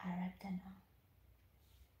 I read them all.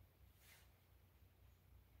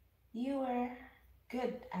 You were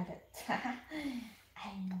good at it.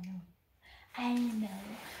 I know. I know.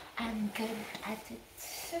 I'm good at it.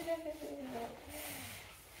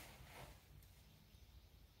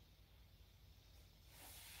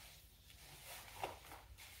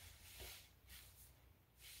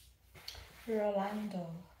 Rolando.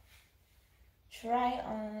 Try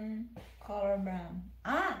on color brown.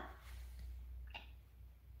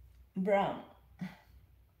 Brown.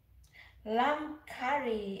 Lamb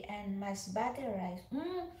curry and masbati rice.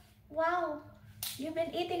 Wow. You've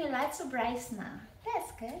been eating lots of rice now.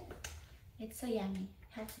 That's good. It's so yummy.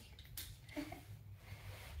 Healthy.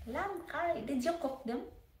 Lamb curry. Did you cook them?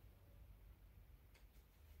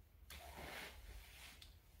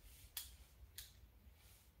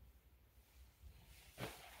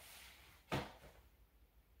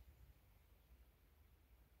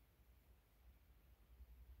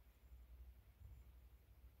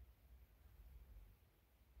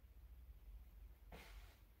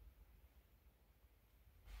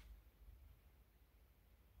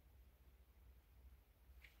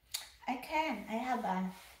 I can. I have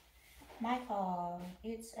a Michael.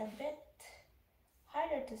 It's a bit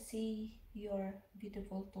harder to see your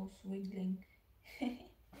beautiful toes wiggling.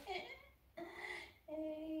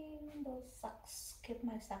 Those socks. Keep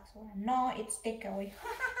my socks warm. No, it's takeaway.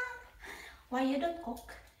 Why you don't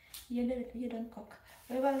cook? You don't cook.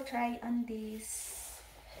 We will try on this.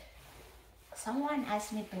 Someone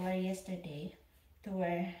asked me to wear yesterday. To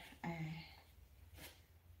wear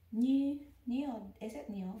nude. Is it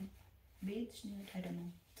nude? Beach nude? I don't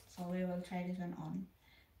know. So we will try this one on.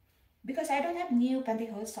 Because I don't have new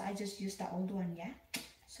pantyhose, so I just use the old one, yeah?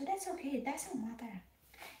 So that's okay. It doesn't matter.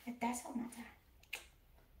 It doesn't matter.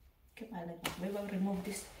 Keep my leg. We will remove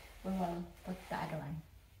this. We will put the other one.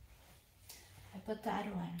 I put the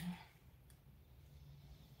other one.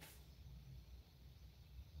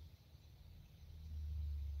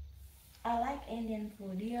 I like Indian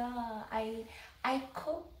food. Yeah, I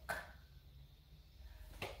cook.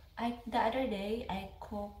 The other day I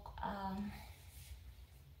cook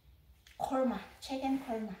korma, chicken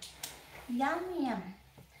korma. Yum yum.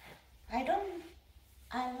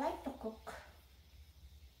 I like to cook.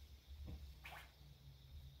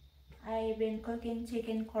 I've been cooking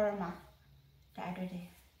chicken korma the other day.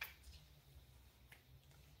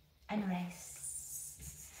 And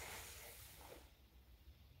rice.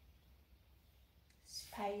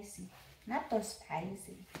 Spicy. Not too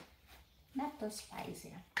spicy. Not too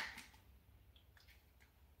spicy.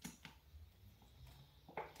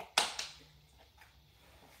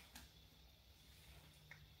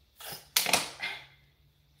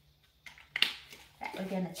 Right, we're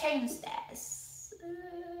gonna change this.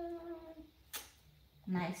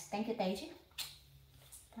 Nice. Thank you, Daisy.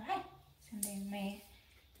 Alright. Sending me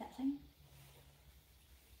that thing.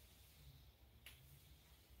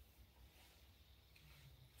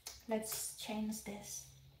 Let's change this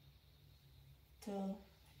to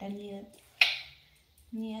the nude.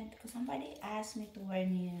 Nude, because somebody asked me to wear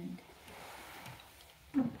nude.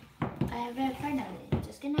 I have finally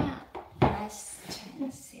just gonna last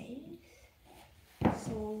chances.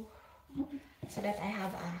 So that I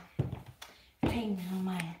have a thing on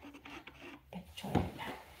my picture.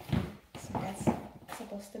 So that's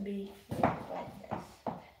supposed to be like this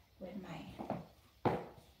with my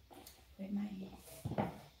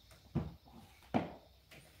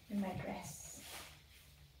dress.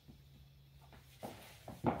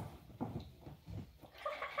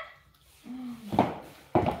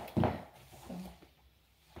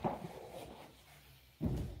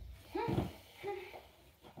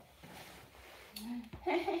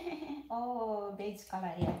 Oh, beige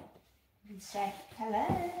color here. Let's try. Hello.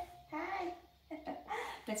 Hi.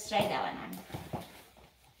 Let's try that one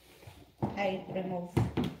on. I remove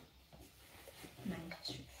my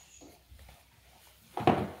shoes.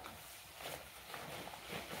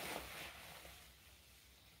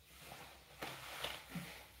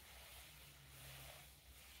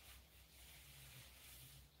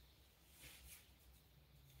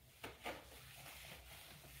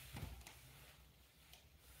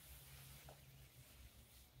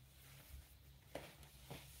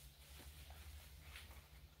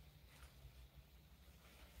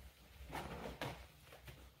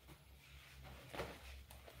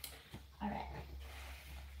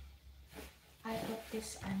 I got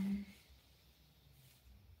this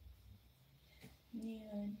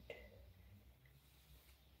nude.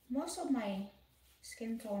 Most of my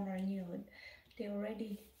skin tone are nude. They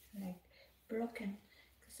already like broken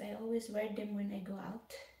because I always wear them when I go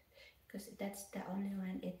out because that's the only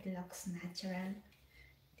one it looks natural.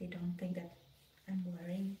 They don't think that I'm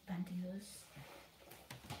wearing pantyhose.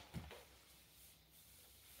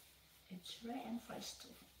 It's red and fresh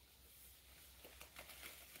too.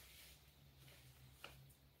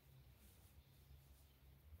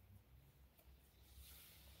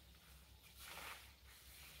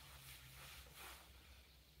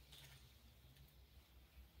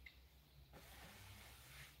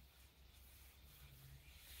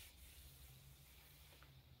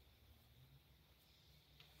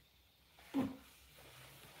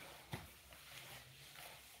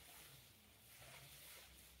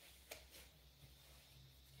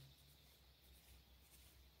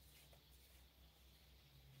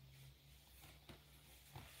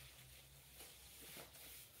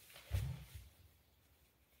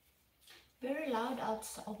 Very loud out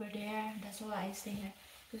over there. That's why I stay here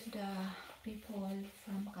because the people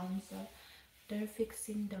from council, they're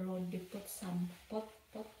fixing the road. They put some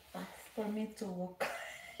path for me to walk.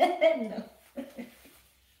 No.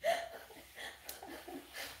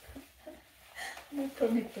 Not for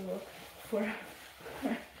me to walk, for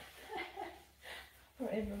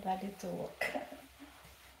everybody to walk.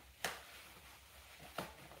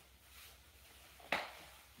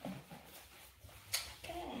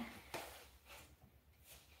 Okay.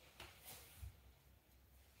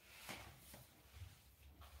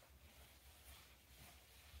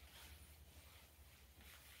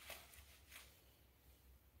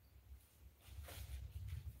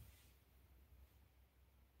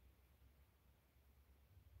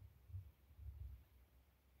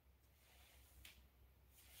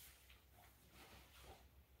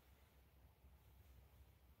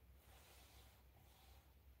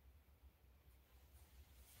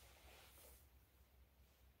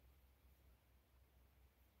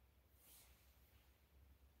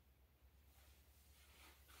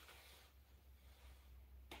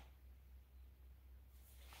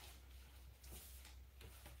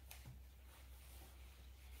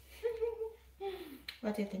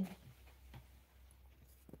 What do you think?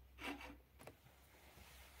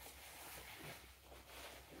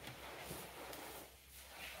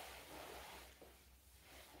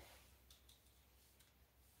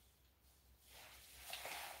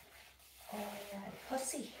 Alright,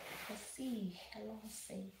 Jose. Hello,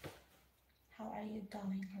 Jose. How are you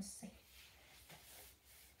doing, Jose?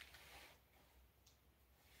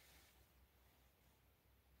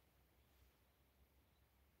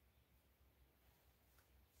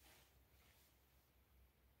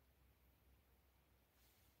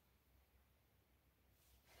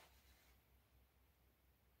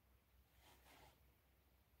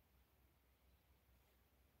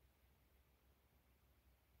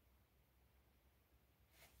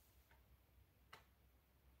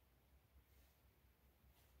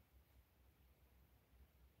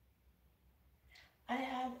 I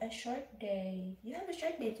have a short day. You have a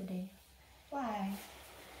short day today. Why?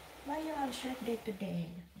 Why you have a short day today?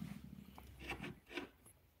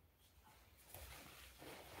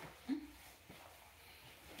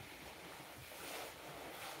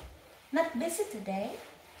 Not busy today?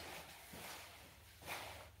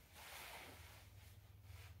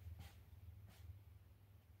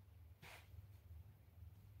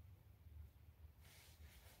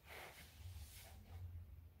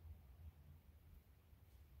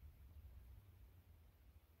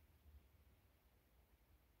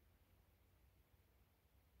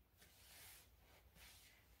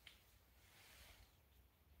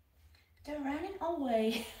 They're running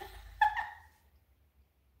away.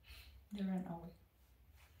 They run away.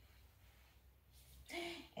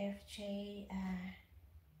 FJ,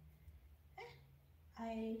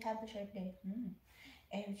 I have a short day.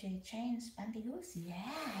 FJ changed pantyhose. Yeah,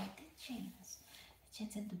 I did change. I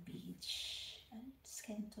changed in the beach.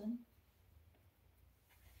 Skenton.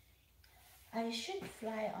 I should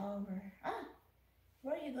fly over.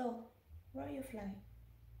 Where you go? Where you fly?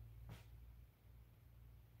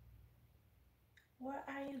 Where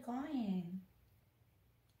are you going?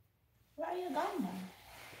 Where are you going now?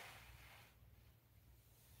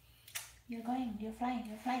 You're going, you're flying,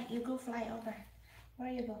 you go fly over.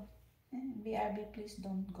 Where you go? BRB, please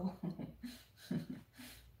don't go. I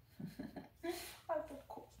would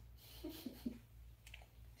go.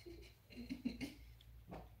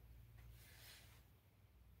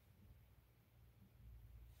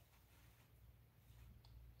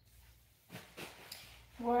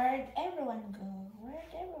 Where'd everyone go?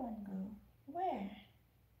 Where'd everyone go? Where?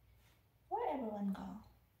 Where'd everyone go?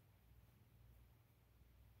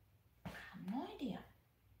 I have no idea.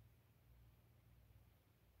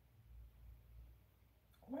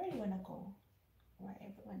 Where you wanna go? Where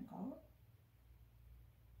everyone go?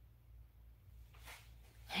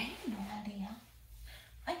 I have no idea.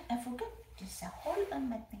 I forgot. There's a hole on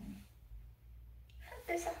my thing.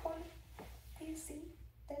 There's a hole. Do you see?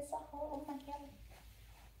 There's a hole on my hair.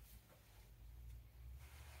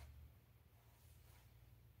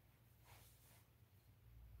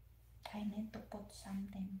 I need to put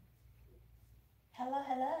something. Hello,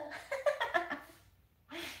 hello.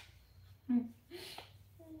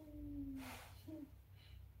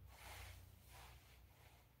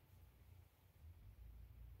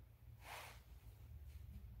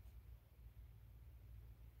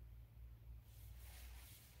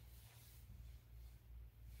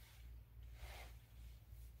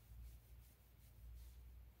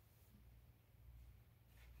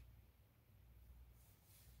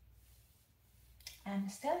 I'm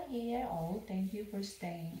still here. Oh, thank you for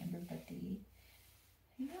staying, everybody.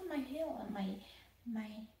 You know my heel and my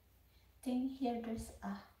thing here. There's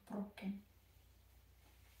a broken.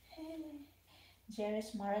 Hey,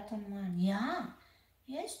 Jerry's marathon man. Yeah,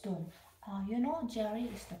 yes, Dom. You know Jerry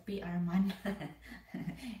is the PR man.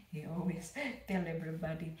 He always tell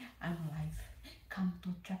everybody I'm live. Come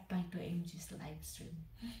to drop by to MG's live stream.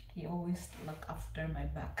 He always look after my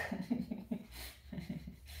back.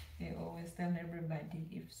 He always tell everybody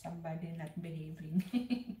if somebody not behaving.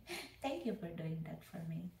 Thank you for doing that for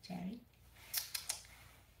me, Jerry.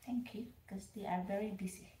 Thank you, because they are very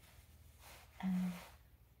busy.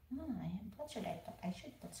 What should I put? I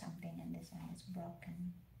should put something in this one. It's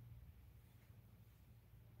broken.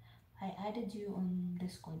 I added you on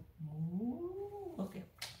Discord. Ooh, okay.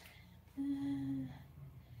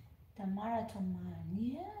 The marathon man.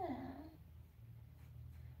 Yeah.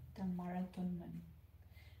 The marathon man.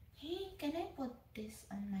 Hey, can I put this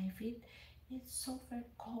on my feet? It's super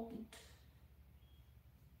cold.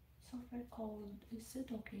 Super cold. Is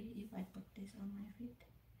it okay if I put this on my feet?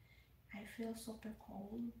 I feel super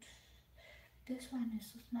cold. This one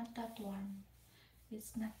is not that warm.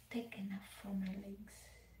 It's not thick enough for my legs.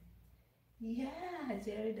 Yeah,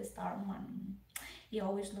 Jerry the Starman. He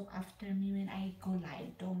always look after me when I go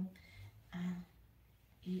lie down.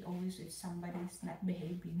 He always if somebody's not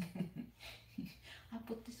behaving. I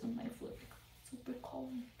put this on my foot. Super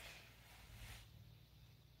cold.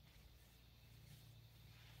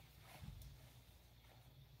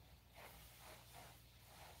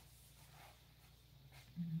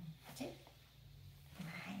 That's it.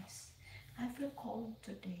 Nice. I feel cold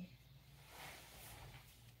today.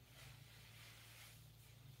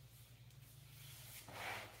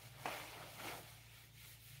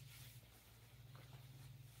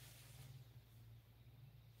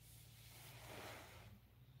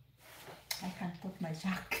 I can't put my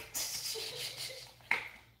jacket.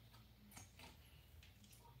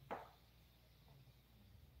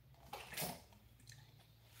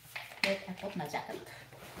 Wait, I put my jacket.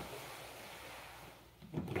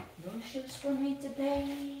 no shoes for me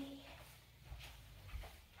today.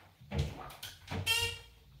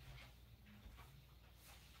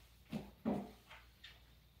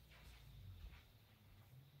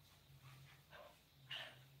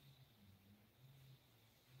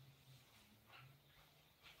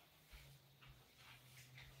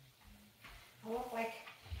 I look like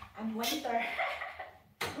I'm winter.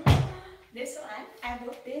 This one, I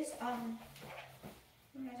bought this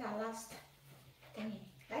when was our last thingy?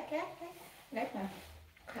 Like that, like my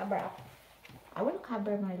cover up. I will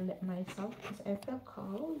cover myself because I feel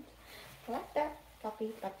cold. Like that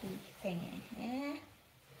puppy thingy. Yeah.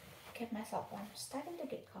 Keep myself warm. Starting to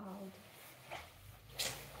get cold.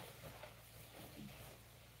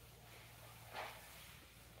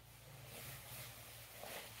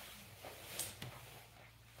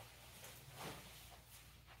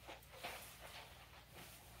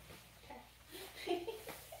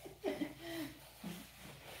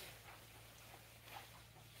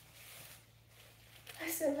 I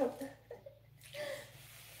still have the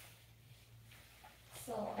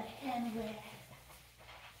so I can wear.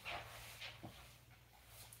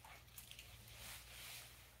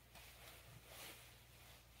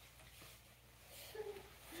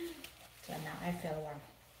 So now I feel warm.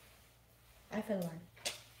 I feel warm.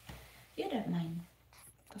 You don't mind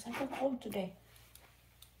because I feel cold today.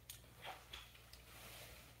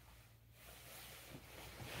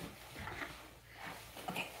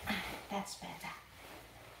 Okay, that's better.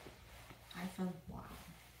 I feel warm.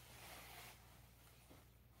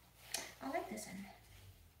 I like this one.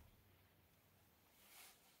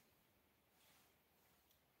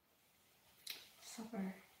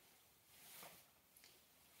 Super.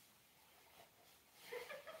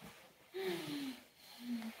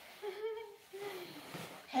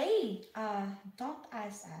 Hey, don't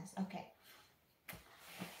ask us. Okay.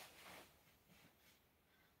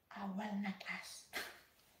 I will not ask.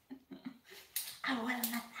 I will not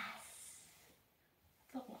ask.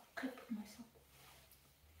 Look what I could put myself.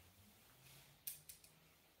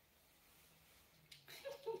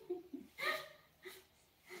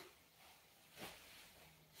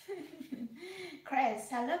 Chris,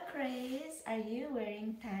 hello Chris. Are you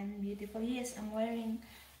wearing tan beautiful? Yes, I'm wearing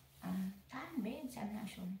tan beads. I'm not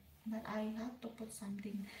sure, but I have to put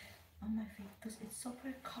something on my feet because it's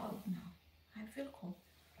super cold now. I feel cold.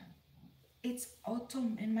 It's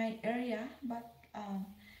autumn in my area, but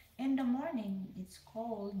in the morning it's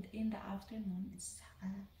cold. In the afternoon it's a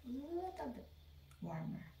little bit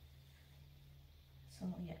warmer. So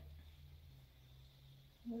yeah,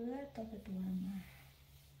 a little bit warmer.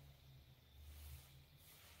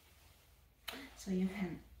 So you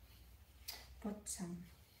can put some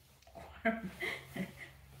warm.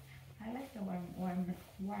 I like the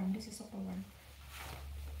warm. This is super warm.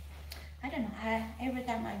 I don't know. Every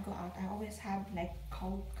time I go out, I always have like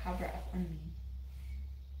cold cover up on me,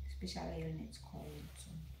 especially when it's cold.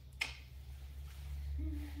 So.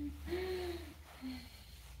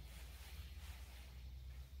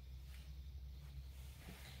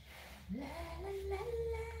 La la la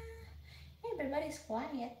la. Everybody's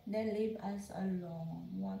quiet. They leave us alone.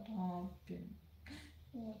 What happened?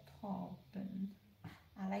 What happened?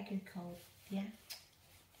 I like your coat. Yeah.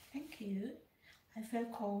 Thank you. I feel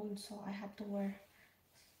cold, so I have to wear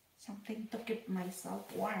something to keep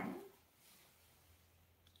myself warm.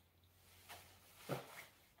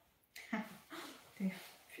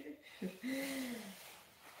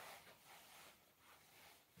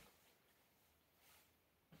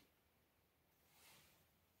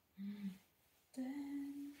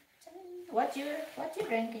 What you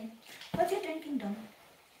drinking? What you drinking, Dom?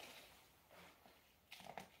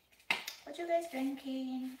 What you guys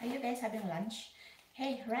drinking? Are you guys having lunch?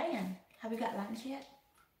 Hey Ryan, have you got lunch yet?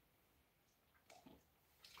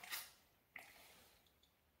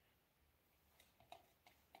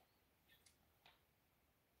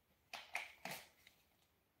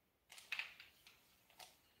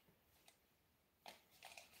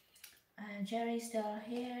 Jerry's still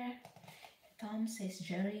here. Tom says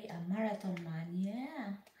Jerry, a marathon man.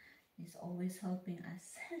 Yeah, he's always helping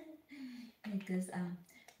us because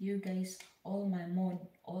you guys, all my mod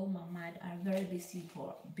are very busy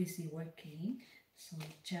working. So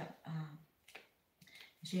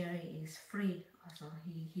Jerry is free. Also,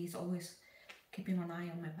 he's always keeping an eye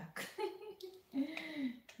on my back.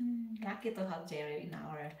 Lucky to have Jerry in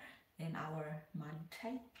our mod.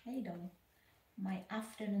 Hey, Dom. My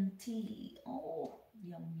afternoon tea. Oh,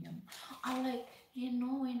 yum yum. I like, you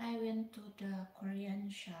know, when I went to the Korean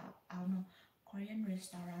shop, I don't know, Korean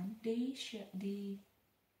restaurant, they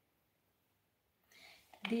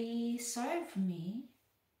serve me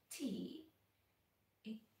tea.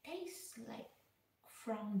 It tastes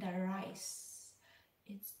from the rice.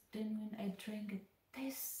 It's then when I drink it,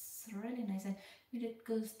 tastes really nice, and when it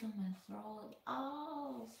goes to my throat,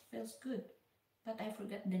 oh, feels good. But I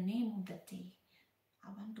forgot the name of the tea. I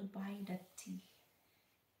want to buy that tea.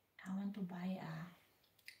 I want to buy a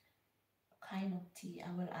kind of tea.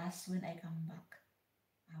 I will ask when I come back.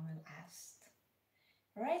 I will ask.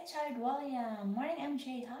 Richard William. Morning,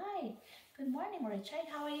 MJ. Hi. Good morning, Richard.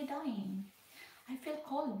 How are you doing? I feel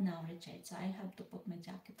cold now, Richard, so I have to put my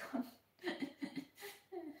jacket on.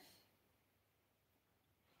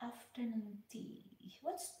 Afternoon tea.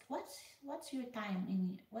 What's your time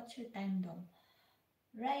in what's your time though?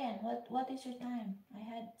 Ryan, what is your time? I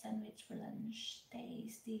had sandwich for lunch.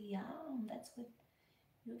 Tasty. Yum. That's good.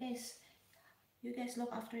 You guys you guys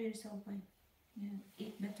look after yourself, and yeah,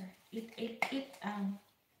 eat better. Eat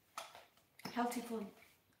healthy food.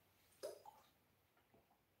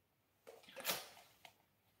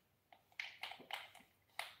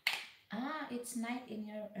 Ah, it's night in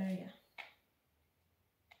your area.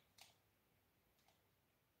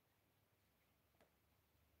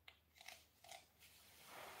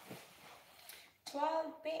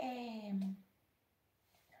 12 p.m.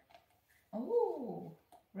 Oh,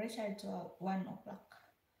 Richard 12, 1 o'clock.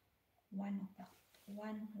 1 o'clock.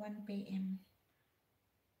 1 p.m.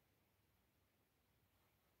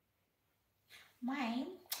 Mine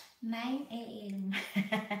 9 a.m.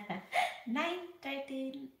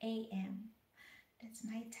 9:13 a.m. That's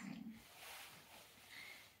my time.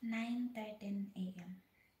 9:13 a.m.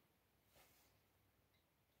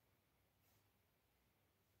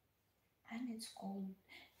 And it's cold.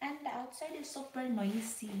 And the outside is super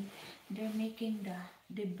noisy. They're making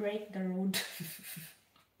they break the road.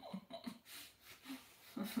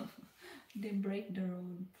 They break the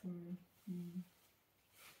road for. Mm,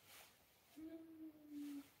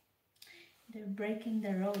 they're breaking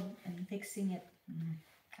the road and fixing it.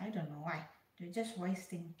 I don't know why. They're just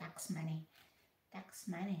wasting tax money. Tax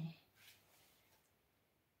money.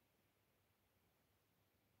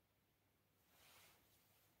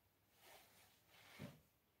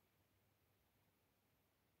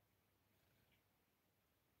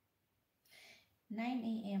 Nine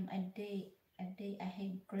a.m. a day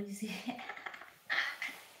ahead. Crazy.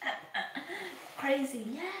 Crazy,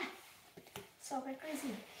 yeah. Super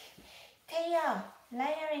crazy. Taya,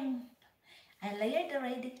 layering. I layered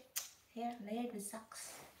already. Here, layered with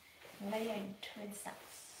socks. Layered with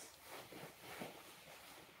socks.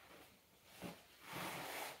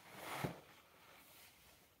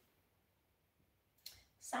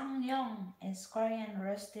 Samgyong is Korean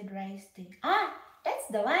roasted rice tea. Ah, that's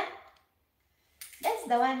the one. That's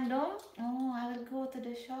the one, though. Oh, I will go to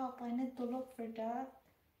the shop. I need to look for that.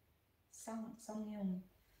 Samgyong.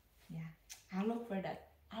 Yeah, I'll look for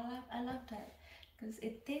that. I love that because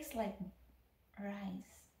it tastes like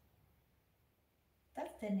rice.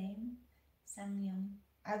 That's the name, Samgyong.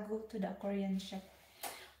 I'll go to the Korean shop.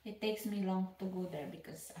 It takes me long to go there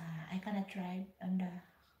because I cannot drive on the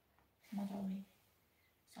motorway.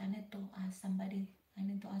 So I need to ask somebody. I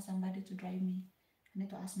need to ask somebody to drive me. I need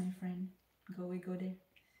to ask my friend. We go there.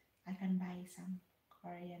 I can buy some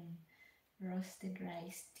Korean roasted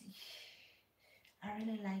rice tea. I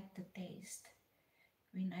really like the taste.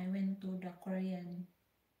 When I went to the Korean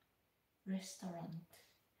restaurant,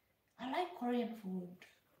 I like Korean food.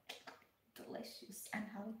 Delicious and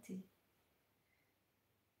healthy.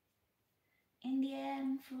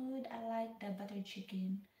 Indian food, I like the butter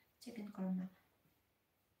chicken, chicken korma.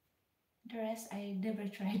 The rest I never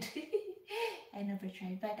tried. I never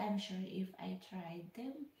tried, but I'm sure if I tried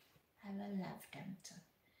them, I will love them too.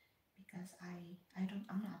 Because I'm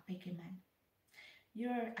not a picky man.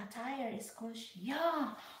 Your attire is cozy.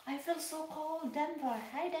 Yeah, I feel so cold, Denver.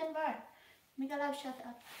 Hi, Denver. Mika love, shut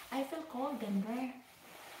up. I feel cold, Denver.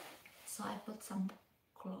 So I put some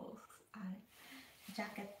clothes,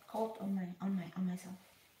 jacket, coat on myself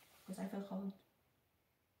because I feel cold.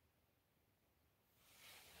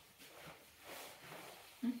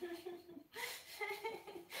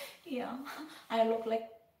 Yeah, I look like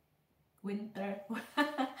winter.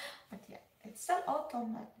 But yeah, it's still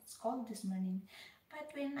autumn, but it's cold this morning.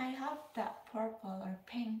 But when I have that purple or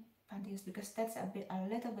pink panties, because that's a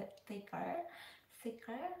little bit thicker,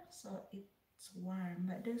 so it's warm.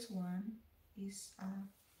 But this one is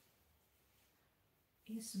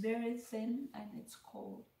very thin and it's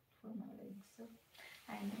cold for my legs, so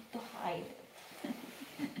I need to hide it.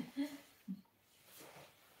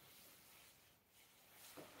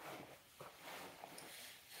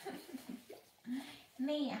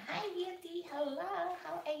 Nia, hi beauty, hello,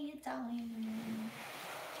 how are you doing?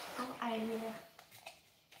 How are you?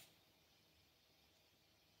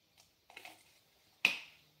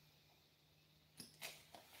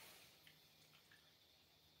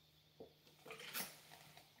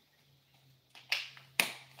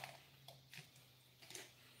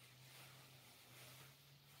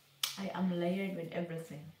 I am layered with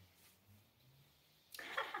everything.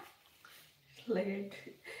 Layered.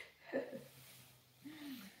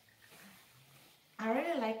 I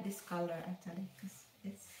really like this color actually because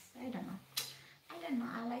it's, I don't know.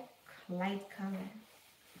 I like light color.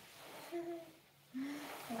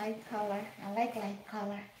 Light color. I like light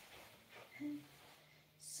color.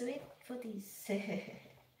 Sweet footies.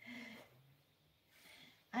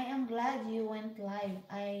 I am glad you went live.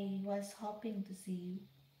 I was hoping to see you.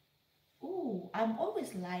 Ooh, I'm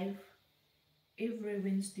always live every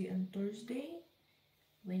Wednesday and Thursday.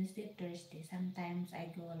 Wednesday, Thursday. Sometimes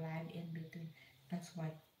I go live in between. That's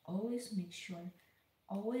why always make sure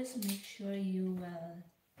you will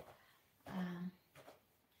uh,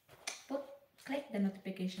 put click the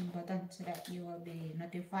notification button so that you will be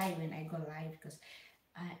notified when I go live. Because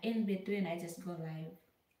in between I just go live.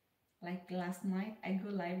 Like last night, I go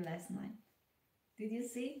live last night. Did you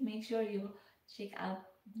see? Make sure you check out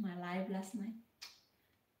my live last night.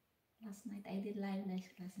 Last night I did live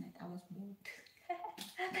last night. I was bored.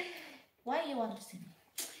 Why you want to see me?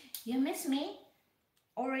 You miss me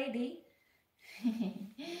already?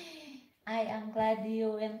 I am glad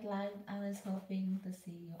you went live. I was hoping to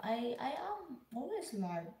see you. I am always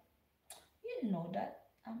live. You know that.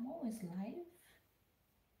 I'm always live.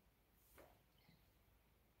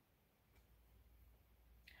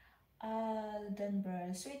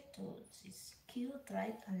 Denver Sweet Tooth is cute,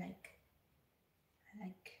 right? I like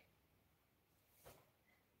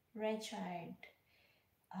Richard.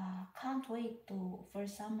 Can't wait for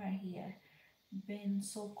summer here. Been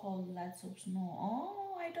so cold, lots of snow.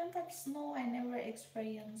 Oh, I don't have snow. I never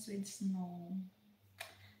experienced with snow.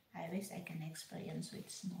 I wish I can experience with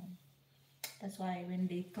snow. That's why when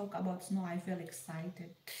they talk about snow, I feel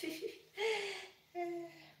excited.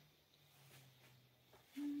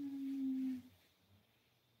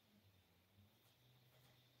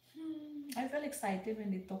 I feel excited when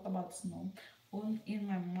they talk about snow. In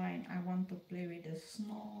my mind, I want to play with the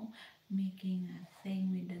snow, making a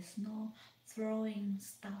thing with the snow, throwing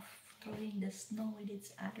the snow with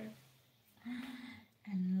each other,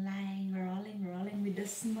 and lying, rolling with the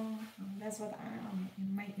snow. That's what I am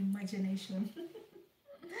in my imagination.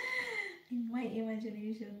 In my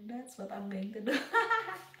imagination, that's what I'm going to do.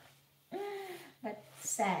 But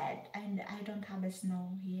sad, and I don't have a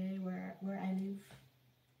snow here where I live.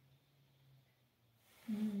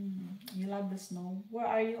 You love the snow. Where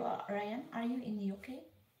are you, Ryan? Are you in the UK?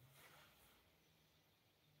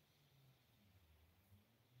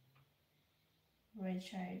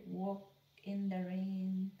 Richard, walk in the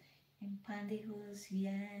rain in pantyhose,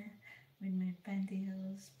 yeah, with my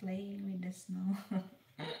pantyhose, playing with the snow.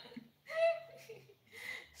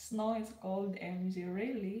 Snow is called MG,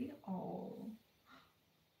 really? Oh,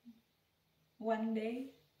 one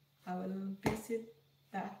day I will visit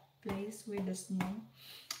that place with the snow,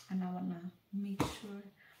 and I wanna make sure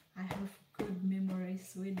I have good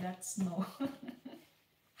memories with that snow.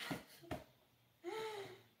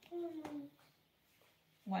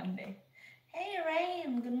 One day. Hey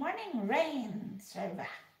Rain, good morning Rain. Serva.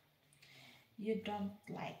 You don't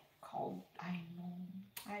like cold. I know.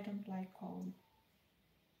 I don't like cold.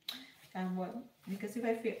 Well, because if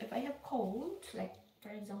I have cold, like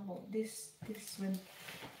for example, this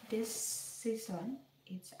season,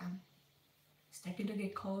 it's starting to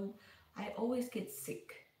get cold. I always get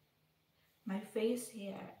sick. My face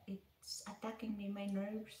here, it's attacking me. My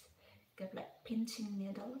nerves get like pinching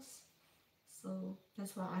needles. So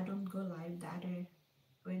that's why I don't go live the other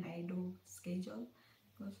when I do schedule,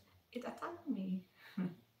 because it attacked me.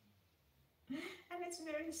 And it's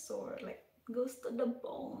very sore, like goes to the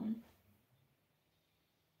bone.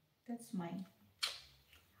 That's mine.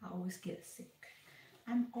 I always get sick.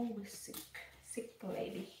 I'm always sick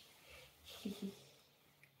lady. It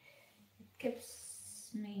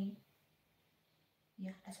keeps me.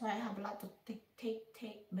 Yeah, that's why I have a lot to take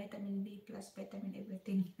vitamin B plus vitamin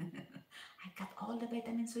everything. I got all the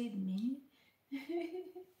vitamins with me.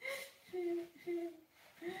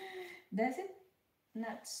 Does it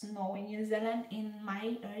not snow in New Zealand in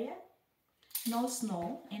my area? No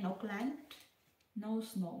snow in Auckland. No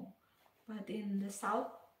snow. But in the south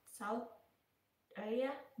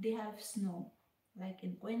area, they have snow. Like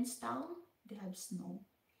in Queenstown, they have snow.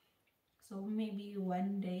 So maybe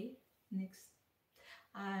one day next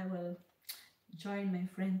I will join my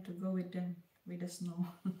friend to go with them with the snow.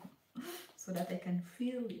 So that I can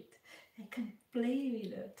feel it, I can play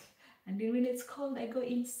with it, and then when it's cold I go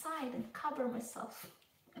inside and cover myself.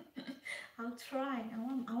 I'll try. I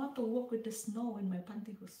want to walk with the snow in my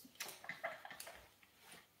pantyhose.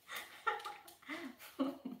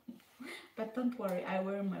 But don't worry, I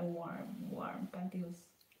wear my warm pantyhose.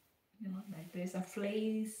 You know, like there's a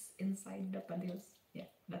fleece inside the pantyhose. Yeah,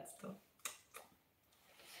 that's the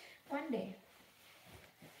one day.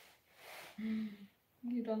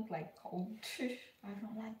 You don't like cold. I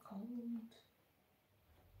don't like cold.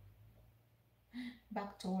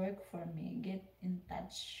 Back to work for me. Get in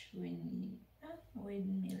touch with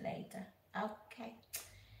me later. Okay.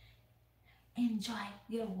 Enjoy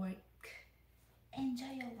your work.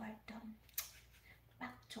 Enjoy your work, Tom.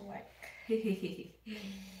 Back to work.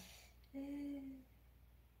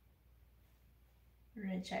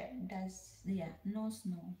 Richard does, yeah, no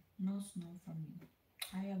snow. No snow for me.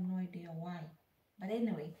 I have no idea why. But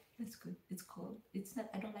anyway, it's good. It's cold. It's not,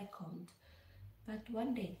 I don't like cold. But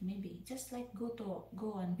one day, maybe, just like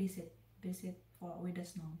go and visit for with the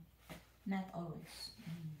snow. Not always.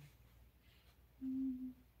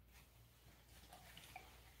 Mm.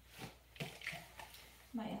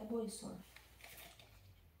 My elbow is sore.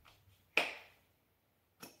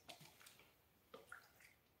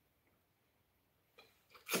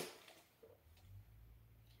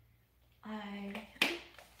 I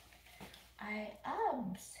I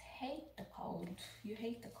hate the cold. You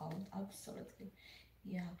hate the cold, absolutely.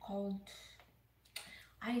 Yeah, cold.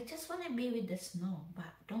 I just want to be with the snow,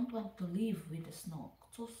 but don't want to live with the snow.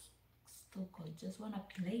 So cold. Just want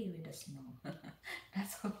to play with the snow.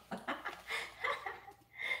 That's all.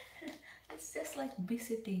 It's just like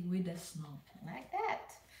visiting with the snow, like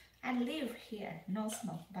that. And live here, no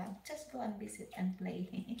snow, but just go and visit and play.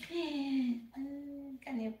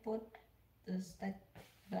 Can you put those like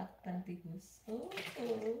black pantyhose? Oh,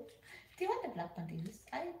 do you want the black pantyhose?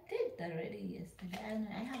 I did already yesterday.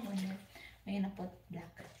 I have one here. We're gonna put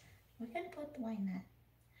black. We can put, why not?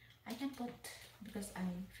 I can put, because I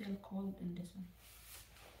feel cold in this one.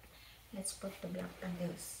 Let's put the black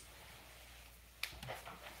pantyhose.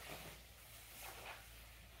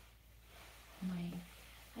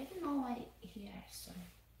 I don't know why here, so.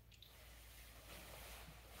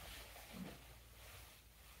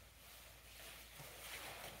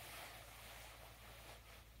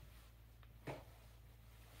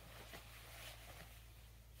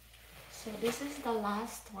 So this is the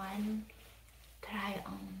last one try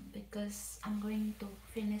on because I'm going to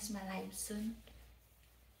finish my live soon.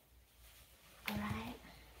 Alright,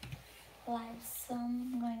 live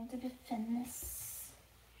soon, I'm going to be finished.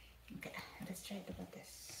 Okay, let's try to put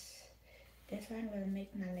this. This one will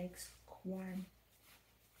make my legs warm.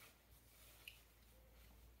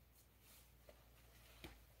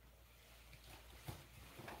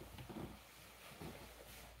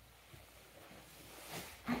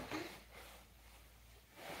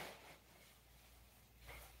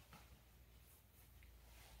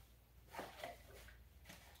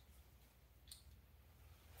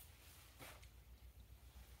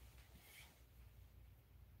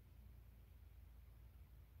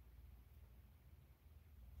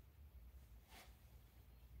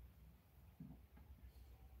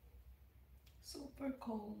 Super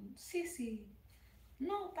cold. Sissy.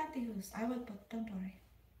 No pantyhose. I will put, don't worry.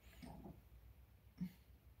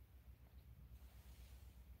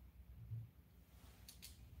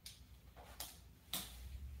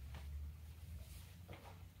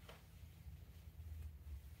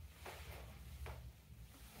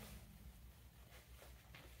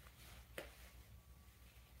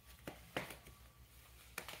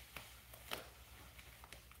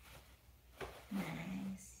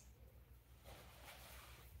 Nice.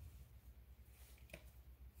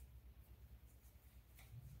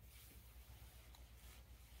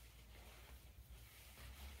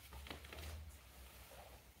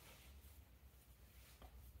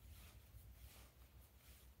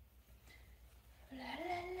 La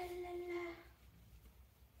la la la la.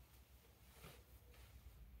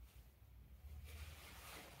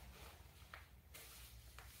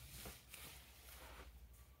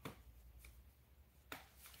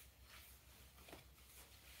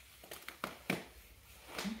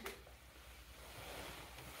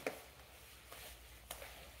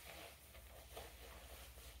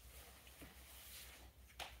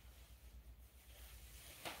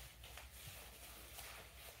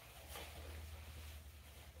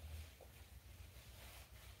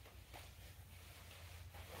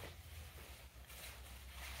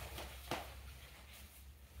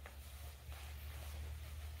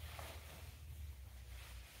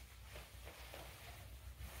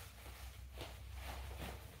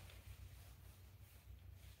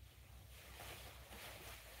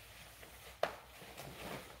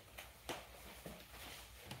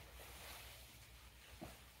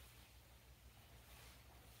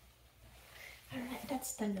 Alright,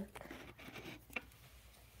 that's the look.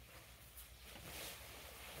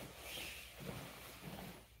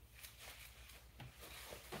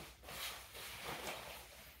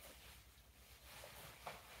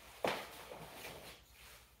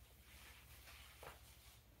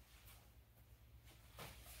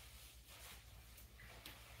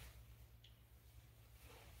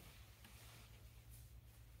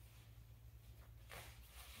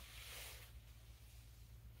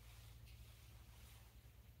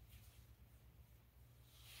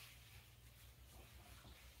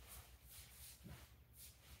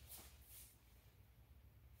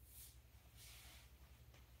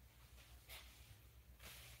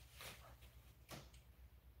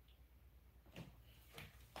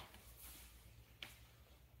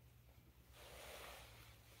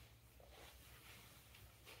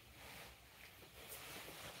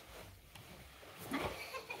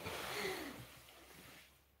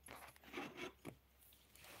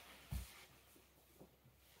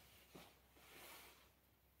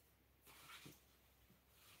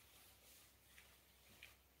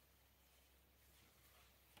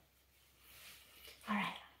 All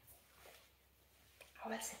right, I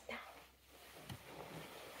will sit down.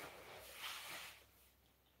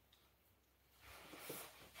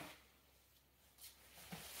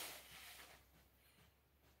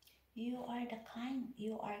 You are the kind,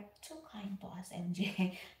 you are too kind to us,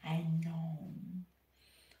 MJ. I know.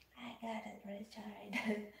 I got it,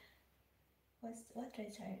 Richard. What,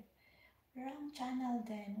 Richard? Wrong channel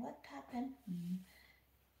then. What happened?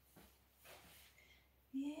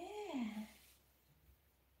 Yeah.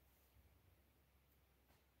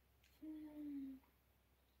 Hmm.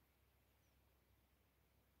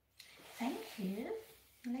 Thank you.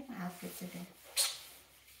 I like my outfit today.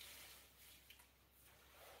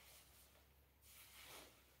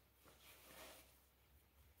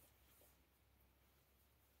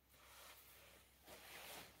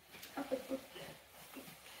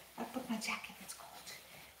 I put my jacket. It's cold.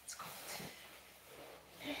 It's cold.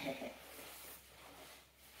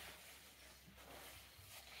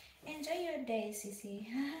 Enjoy your day, Sissy.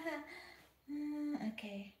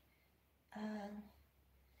 Okay. Um,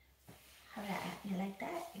 you like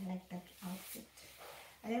that? You like that outfit?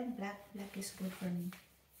 I think black. Black is good for me.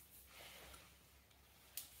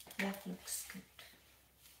 Black looks good.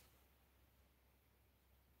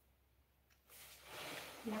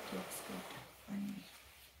 Black looks good on me.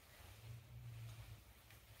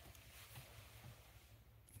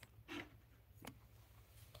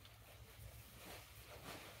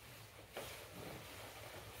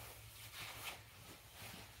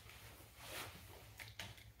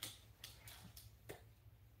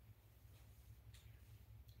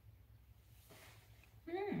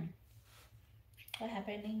 What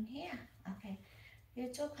happening here? Okay.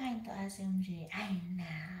 You're too kind to us, MJ. I know.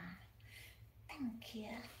 Thank you.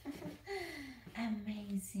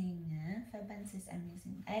 Amazing. Huh? Fabans is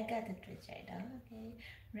amazing. I got it, Richard. Okay.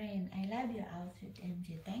 Rain, I love your outfit,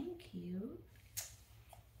 MJ. Thank you.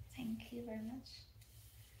 Thank you very much.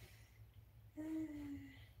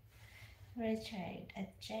 Richard,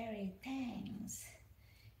 Jerry, thanks.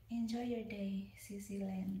 Enjoy your day, Sissy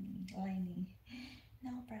Lenny.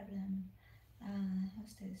 No problem.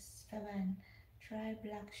 What's this? Faban, try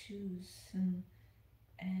black shoes. And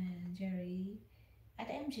Jerry, at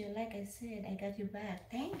MG, like I said, I got you back.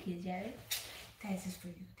 Thank you, Jerry. This is for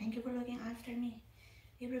you. Thank you for looking after me.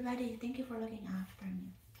 Everybody, thank you for looking after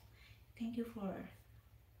me. Thank you for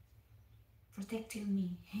protecting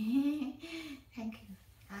me. Thank you.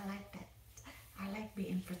 I like that. I like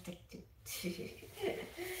being protected.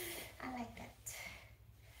 I like that.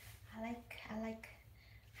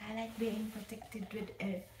 I like being protected with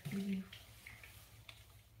you.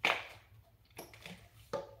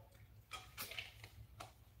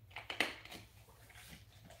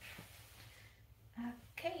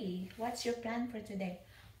 Okay, what's your plan for today?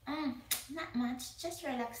 Not much, just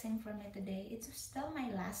relaxing for me today. It's still my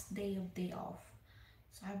last day off.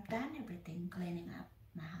 So I've done everything, cleaning up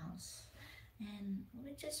my house. And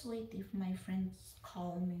we just wait if my friends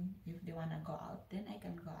call me. If they wanna go out, then I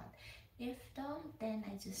can go out. If don't, then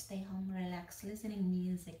I just stay home, relax, listening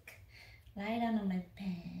music, lie down on my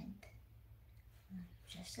bed.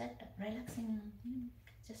 Just like that, relaxing,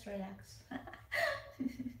 just relax.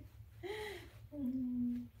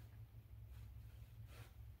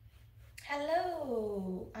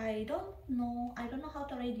 Hello. I don't know how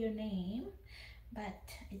to read your name, but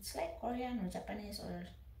it's like Korean or Japanese or.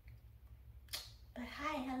 But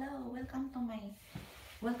hi, hello, welcome to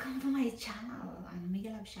my channel. And Mega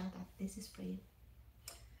Love shout out. This is for you.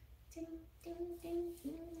 Ding, ding, ding,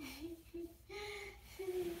 ding.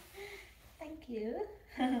 Thank you.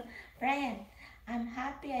 Brian, I'm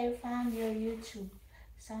happy I found your YouTube.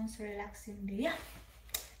 Sounds relaxing. Yeah,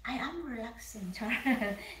 I am relaxing.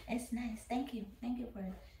 It's nice. Thank you. Thank you for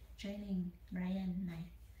joining Brian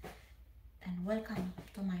and welcome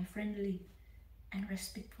to my friendly and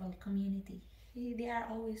respectful community. They are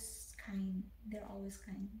always kind. They're always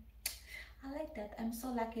kind. I like that. I'm so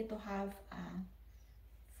lucky to have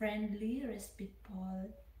friendly, respectful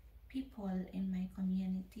people in my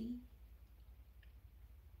community.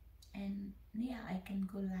 And yeah, I can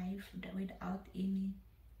go live without any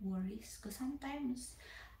worries. Because sometimes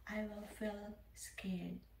I will feel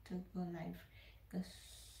scared to go live because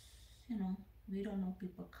we don't know,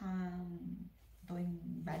 people come doing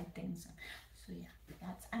bad things. So yeah,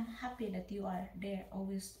 I'm happy that you are there,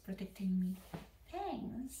 always protecting me.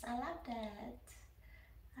 Thanks, I love that.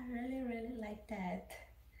 I really like that.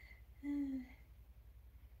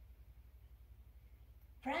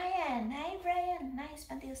 Brian, hi Brian, nice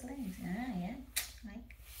pantyhose links. Yeah,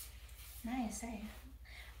 like nice.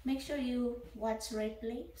 Make sure you watch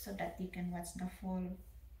replay so that you can watch the full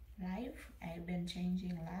life. I've been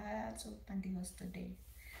changing lots of pantyhose today.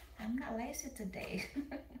 I'm not lazy today.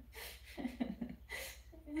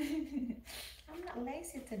 I'm not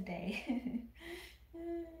lazy today.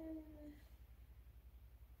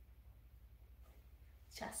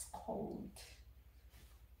 Just cold.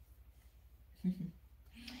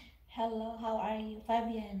 Hello, how are you,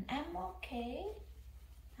 Fabian? I'm okay.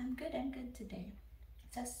 I'm good today.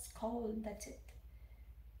 Just cold, that's it.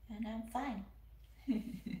 And I'm fine.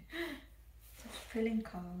 Just feeling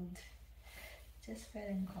cold. Just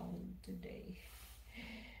feeling cold today.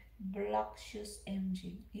 Black shoes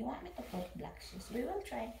MG. You want me to put black shoes? We will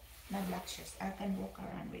try my black shoes. I can walk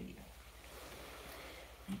around with you.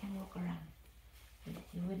 I can walk around with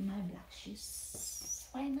you with my black shoes.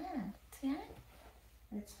 Why not? Yeah?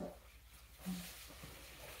 Let's go.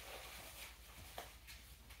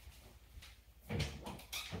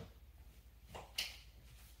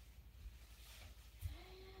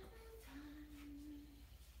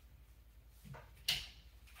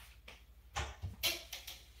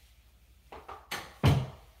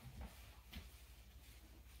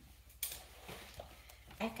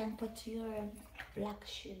 I can put your black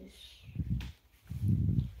shoes.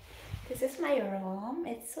 This is my room.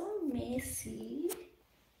 It's so messy.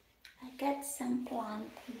 I got some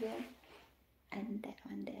plant here and that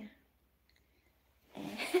one there.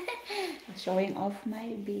 Showing off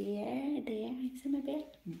my beard there. See my beard?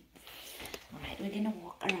 Alright, we're gonna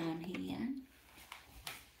walk around here.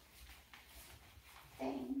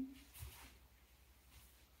 Dang.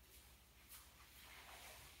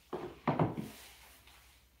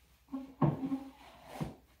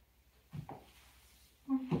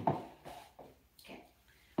 Okay,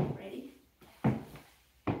 ready?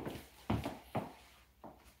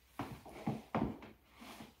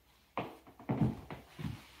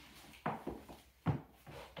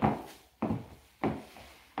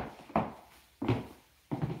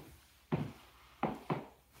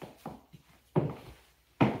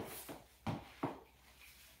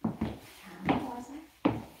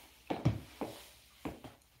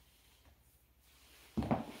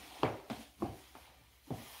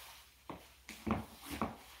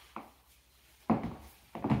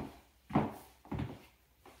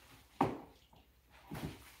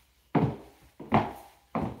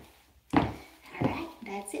 Alright,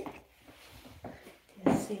 that's it.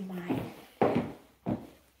 Let's see my.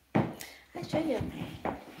 I'll show you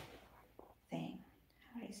my thing.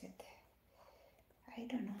 Where is it? I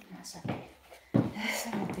don't know. That's okay. That's a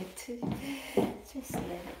bit. Just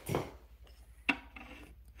let it.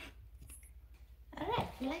 Alright,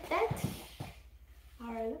 you like that?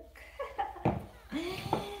 Our look.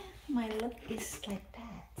 My look is like that.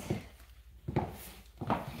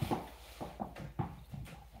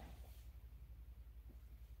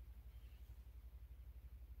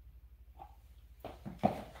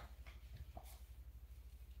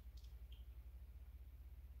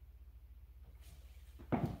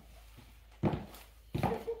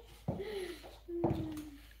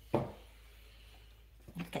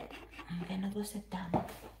 Okay, I'm gonna go sit down.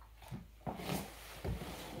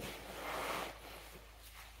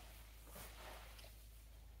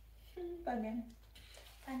 Fabian,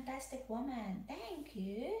 fantastic woman. Thank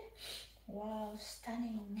you. Wow,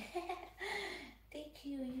 stunning. Thank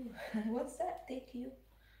you. What's that? Thank you.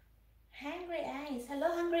 Hungry eyes. Hello,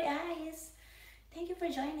 hungry eyes. Thank you for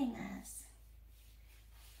joining us.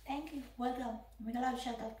 Thank you. Welcome. Make a loud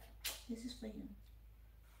shout out. This is for you.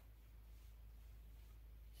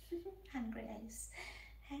 Hungry eyes.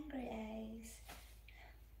 Hungry eyes.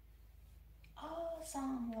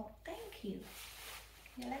 Awesome look. Thank you.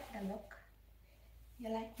 You like the look? You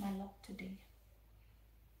like my look today?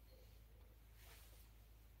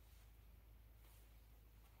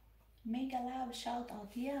 Mega loud shout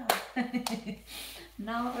out, yeah.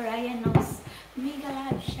 Now Ryan knows. Mega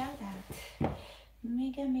loud shout out.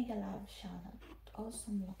 Mega loud shout out.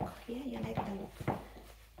 Awesome look. Yeah, you like the look.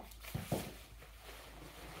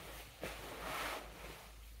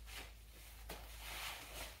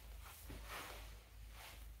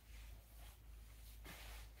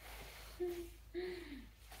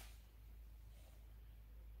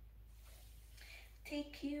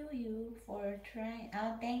 Thank you for trying.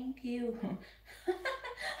 Oh, thank you.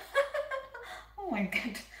 Oh my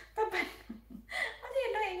god. Papa, what are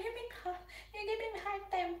you doing? You're giving me hard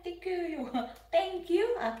time. Thank you. Thank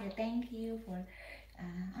you. Okay, thank you for.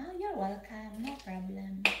 Oh, you're welcome. No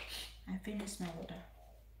problem. I finished my water.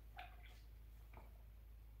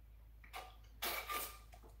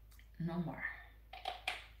 No more.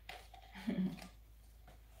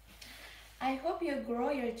 I hope you grow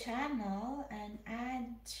your channel and add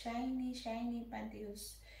shiny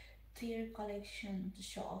pantyhose tier collection to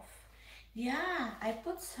show off. Yeah, I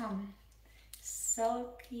put some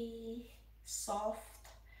silky, soft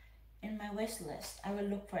in my wish list. I will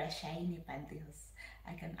look for a shiny pantyhose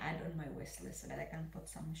I can add on my wish list so that I can put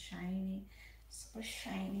some shiny, super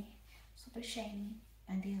shiny, super shiny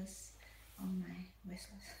pantyhose on my wish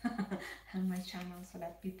list on my channel so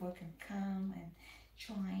that people can come and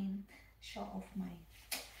join, show off my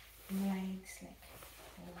legs, like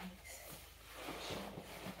legs,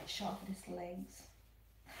 show off these legs.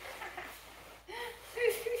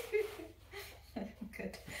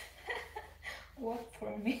 Good. Work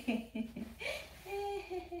for me.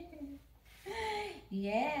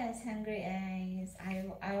 Yes, hungry eyes. I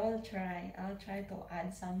will try. I'll try to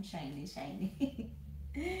add some shiny.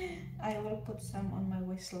 I will put some on my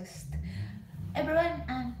wish list.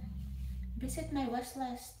 Everyone, visit my wish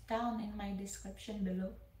list down in my description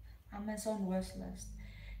below. Amazon wish list.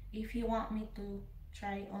 If you want me to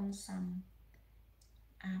try on some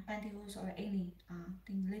pantyhose or any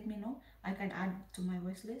thing, let me know. I can add to my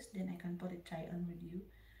wish list. Then I can put it try on with you.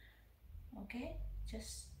 Okay,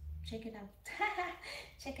 just check it out.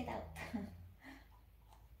 Check it out.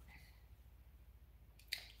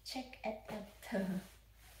 Check it out.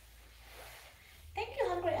 Thank you,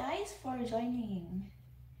 Hungry Eyes, for joining.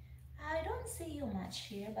 I don't see you much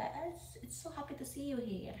here, but it's so happy to see you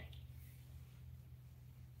here.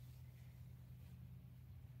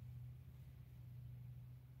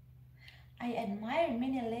 I admire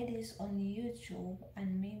many ladies on YouTube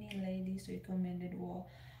and many ladies recommended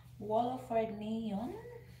Walford Neon.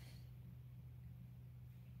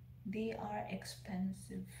 They are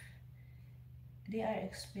expensive. They are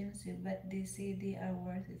expensive, but they say they are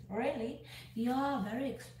worth it. Really? Yeah, very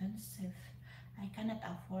expensive. I cannot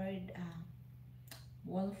afford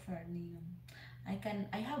Walford Neon.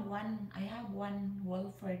 I have one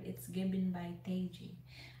Walford. It's given by Teji.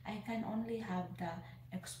 I can only have the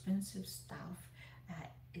expensive stuff.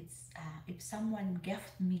 It's if someone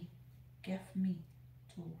gift me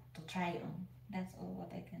to try on. That's all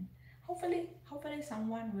what I can. Hopefully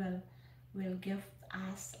someone will gift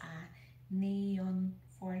us a neon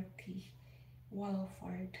 40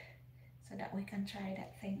 Walford so that we can try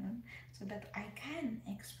that thing on, so that I can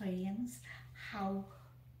experience how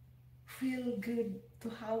feel good to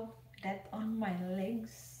have that on my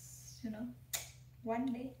legs,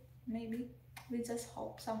 one day maybe. We just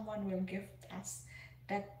hope someone will gift us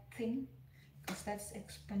that thing, because that's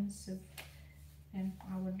expensive, and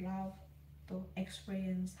I would love to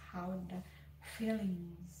experience how the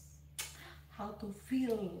feelings, how to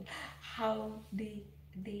feel, how the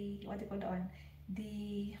what do you call that one,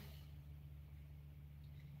 the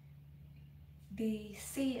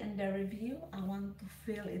see in the review. I want to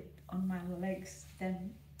feel it on my legs,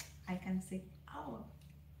 then I can say, oh,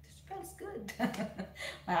 this feels good. But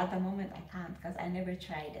at the moment I can't, because I never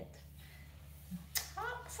tried it.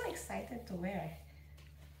 I'm so excited to wear.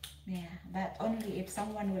 Yeah, but only if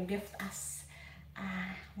someone will gift us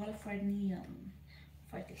Walford Neon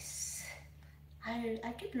for this.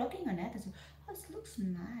 I keep looking on it. Oh, it looks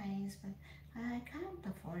nice, but I can't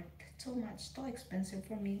afford too much. Too expensive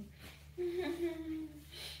for me.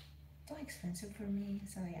 Too expensive for me.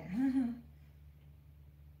 So yeah.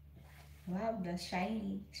 Wow, the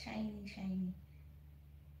shiny, shiny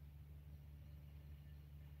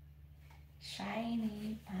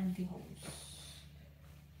pantyhose.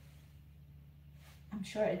 I'm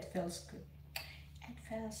sure it feels good. It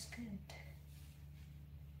feels good.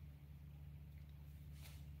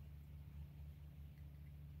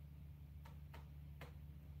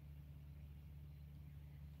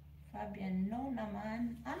 Fabian, no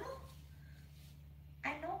naman. Ano?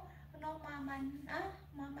 I know. No, maman.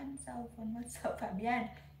 Maman cellphone. What's up, Fabian?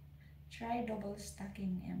 Try double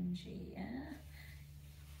stacking MG.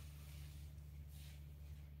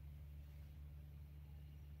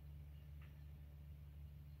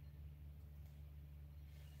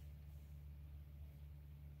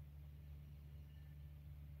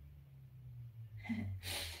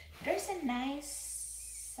 There's a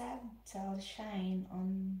nice subtle shine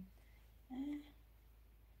on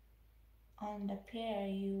the pair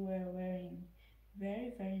you were wearing.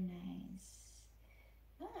 Very, very nice.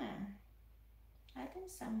 I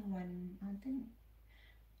think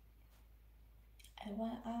I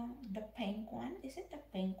want the pink one. Is it the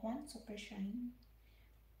pink one? Super shine.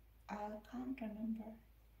 I can't remember.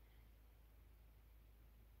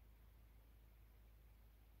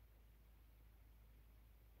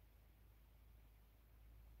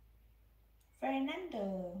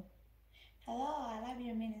 Fernando. Hello, I love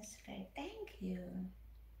your ministry. Thank you.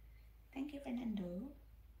 Thank you, Fernando.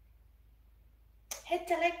 Hit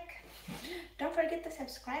the like. Don't forget to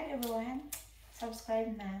subscribe, everyone.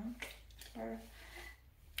 Subscribe now. Or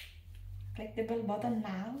click the bell button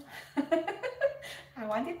now. I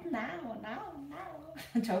want it now, now.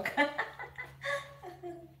 Joke.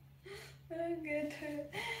 Oh, good.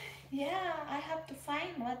 Yeah, I have to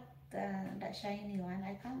find what that shiny one.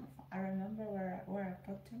 I can't. I remember where I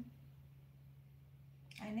put them.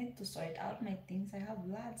 I need to sort out my things. I have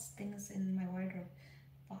lots things in my wardrobe,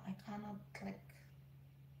 but I cannot like.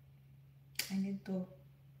 I need to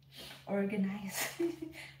organize.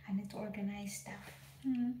 I need to organize stuff.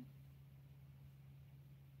 Hmm.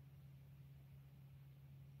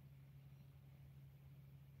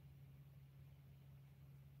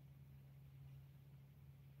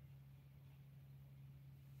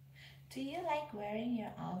 Do you like wearing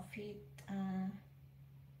your outfit?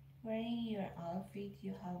 Wearing your outfit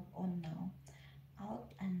you have on now,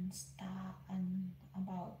 out and stuff and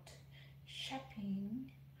about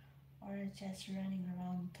shopping or just running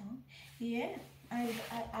around town? Yeah,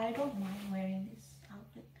 I don't mind wearing this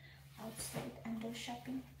outfit outside and go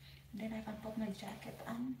shopping. Then I can put my jacket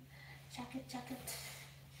on, jacket.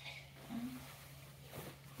 Um,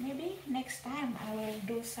 Maybe next time I will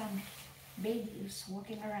do some videos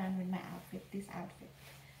walking around with my outfit, this outfit.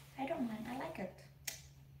 I don't mind, I like it.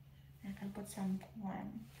 I can put some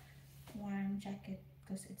warm jacket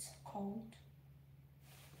because it's cold.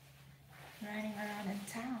 Running around in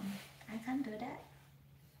town. I can do that.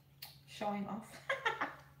 Showing off.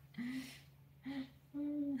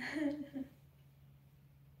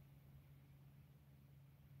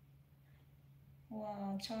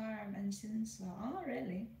 Wow, charm and sensual. Oh,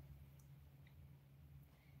 really?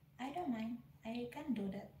 I don't mind. I can do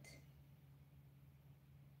that.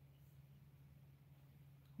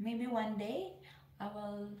 Maybe one day I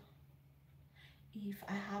will, if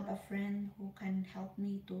I have a friend who can help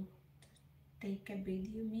me to take a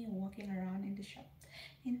video me walking around in the shop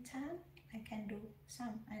in town, I can do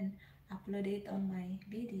some and upload it on my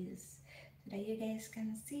videos so that you guys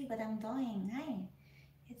can see what I'm doing. Hi,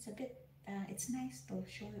 it's a bit it's nice to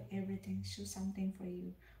show everything, show something for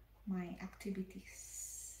you, my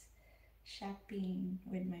activities, shopping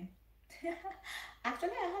with my actually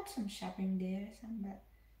I had some shopping there, some, but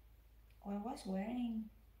I was wearing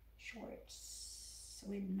shorts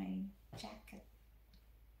with my jacket.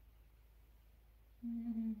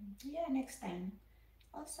 Yeah, next time.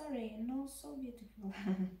 Oh, sorry, no, so beautiful.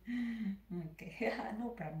 Okay, yeah, no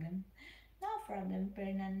problem. No problem,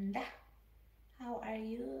 Fernanda. How are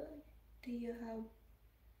you? Do you have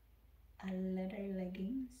a leather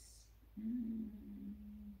leggings?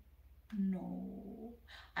 No.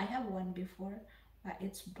 I have one before, but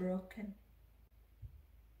it's broken.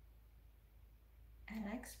 I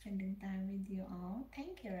like spending time with you all.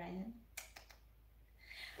 Thank you, Ryan.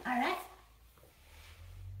 All right.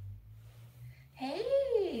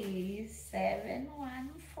 Hey, 714.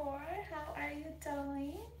 How are you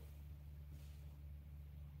doing?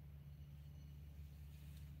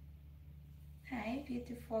 Hi,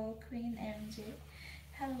 beautiful Queen MJ.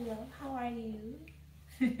 Hello, how are you?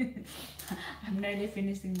 I'm nearly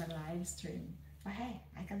finishing my live stream. But hey,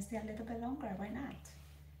 I can stay a little bit longer. Why not?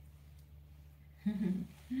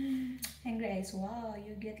 And Grace, wow,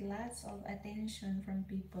 you get lots of attention from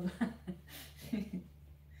people.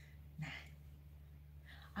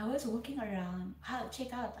 I was walking around.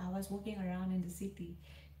 Check out. I was walking around in the city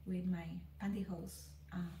with my pantyhose,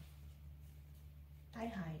 tie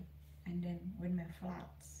high, and then with my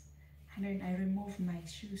flats, and then I removed my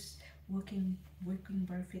shoes, walking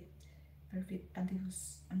perfect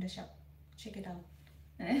pantyhose on the shop. Check it out.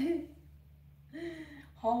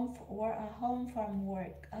 Home from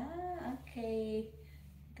work. Ah, okay,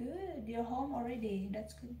 good. You're home already.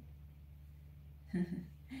 That's good.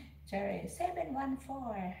 Jerry,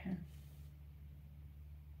 714.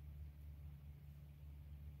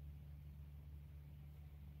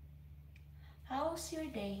 How's your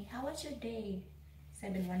day? How was your day?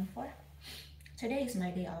 714. Today is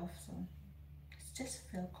my day off, so it's just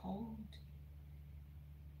feel cold.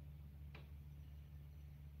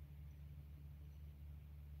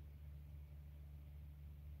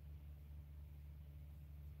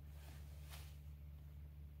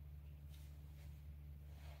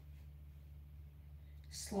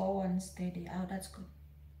 Slow and steady. Oh, that's good.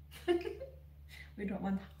 we don't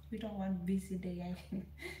want we don't want busy day. I think.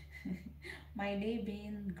 My day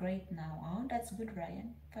being great now. Oh, that's good,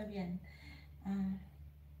 Ryan. Fabian. Uh,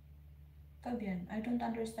 Fabian, I don't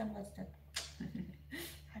understand what's that.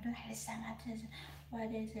 I don't understand what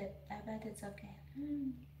is it. But it's okay.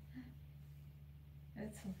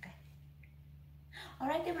 It's okay. All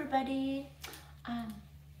right, everybody. Um,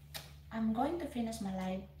 I'm going to finish my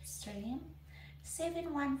live stream.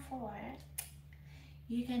 714.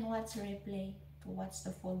 You can watch replay to watch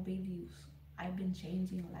the full videos. I've been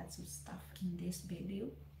changing lots of stuff in this video.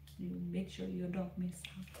 You make sure you don't miss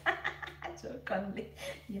out. So kindly,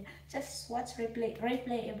 yeah. Just watch replay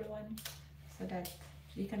everyone, so that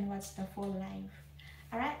you can watch the full live.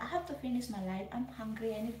 Alright, I have to finish my live. I'm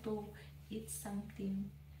hungry. I need to eat something.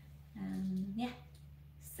 Yeah.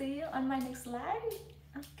 See you on my next live.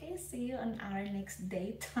 Okay, see you on our next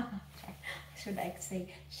date. Should I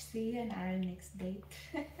say, see you on our next date?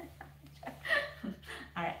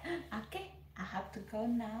 Alright, okay, I have to go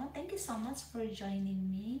now. Thank you so much for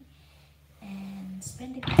joining me and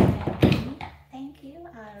spending time with me. Thank you,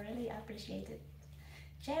 I really appreciate it.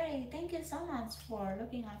 Jerry, thank you so much for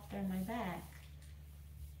looking after my back.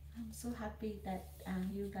 I'm so happy that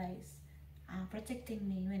you guys are protecting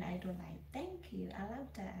me when I don't like. Thank you, I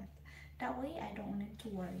love that. That way I don't need to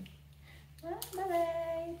worry. Well,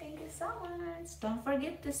 bye-bye. Thank you so much. Don't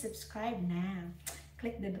forget to subscribe now.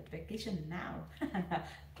 Click the notification now.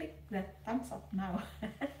 Click the thumbs up now.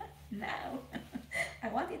 Now. I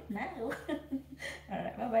want it now.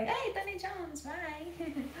 Alright, bye-bye. Hey, Tony Jones,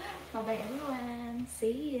 bye. Bye-bye everyone.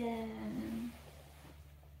 See ya.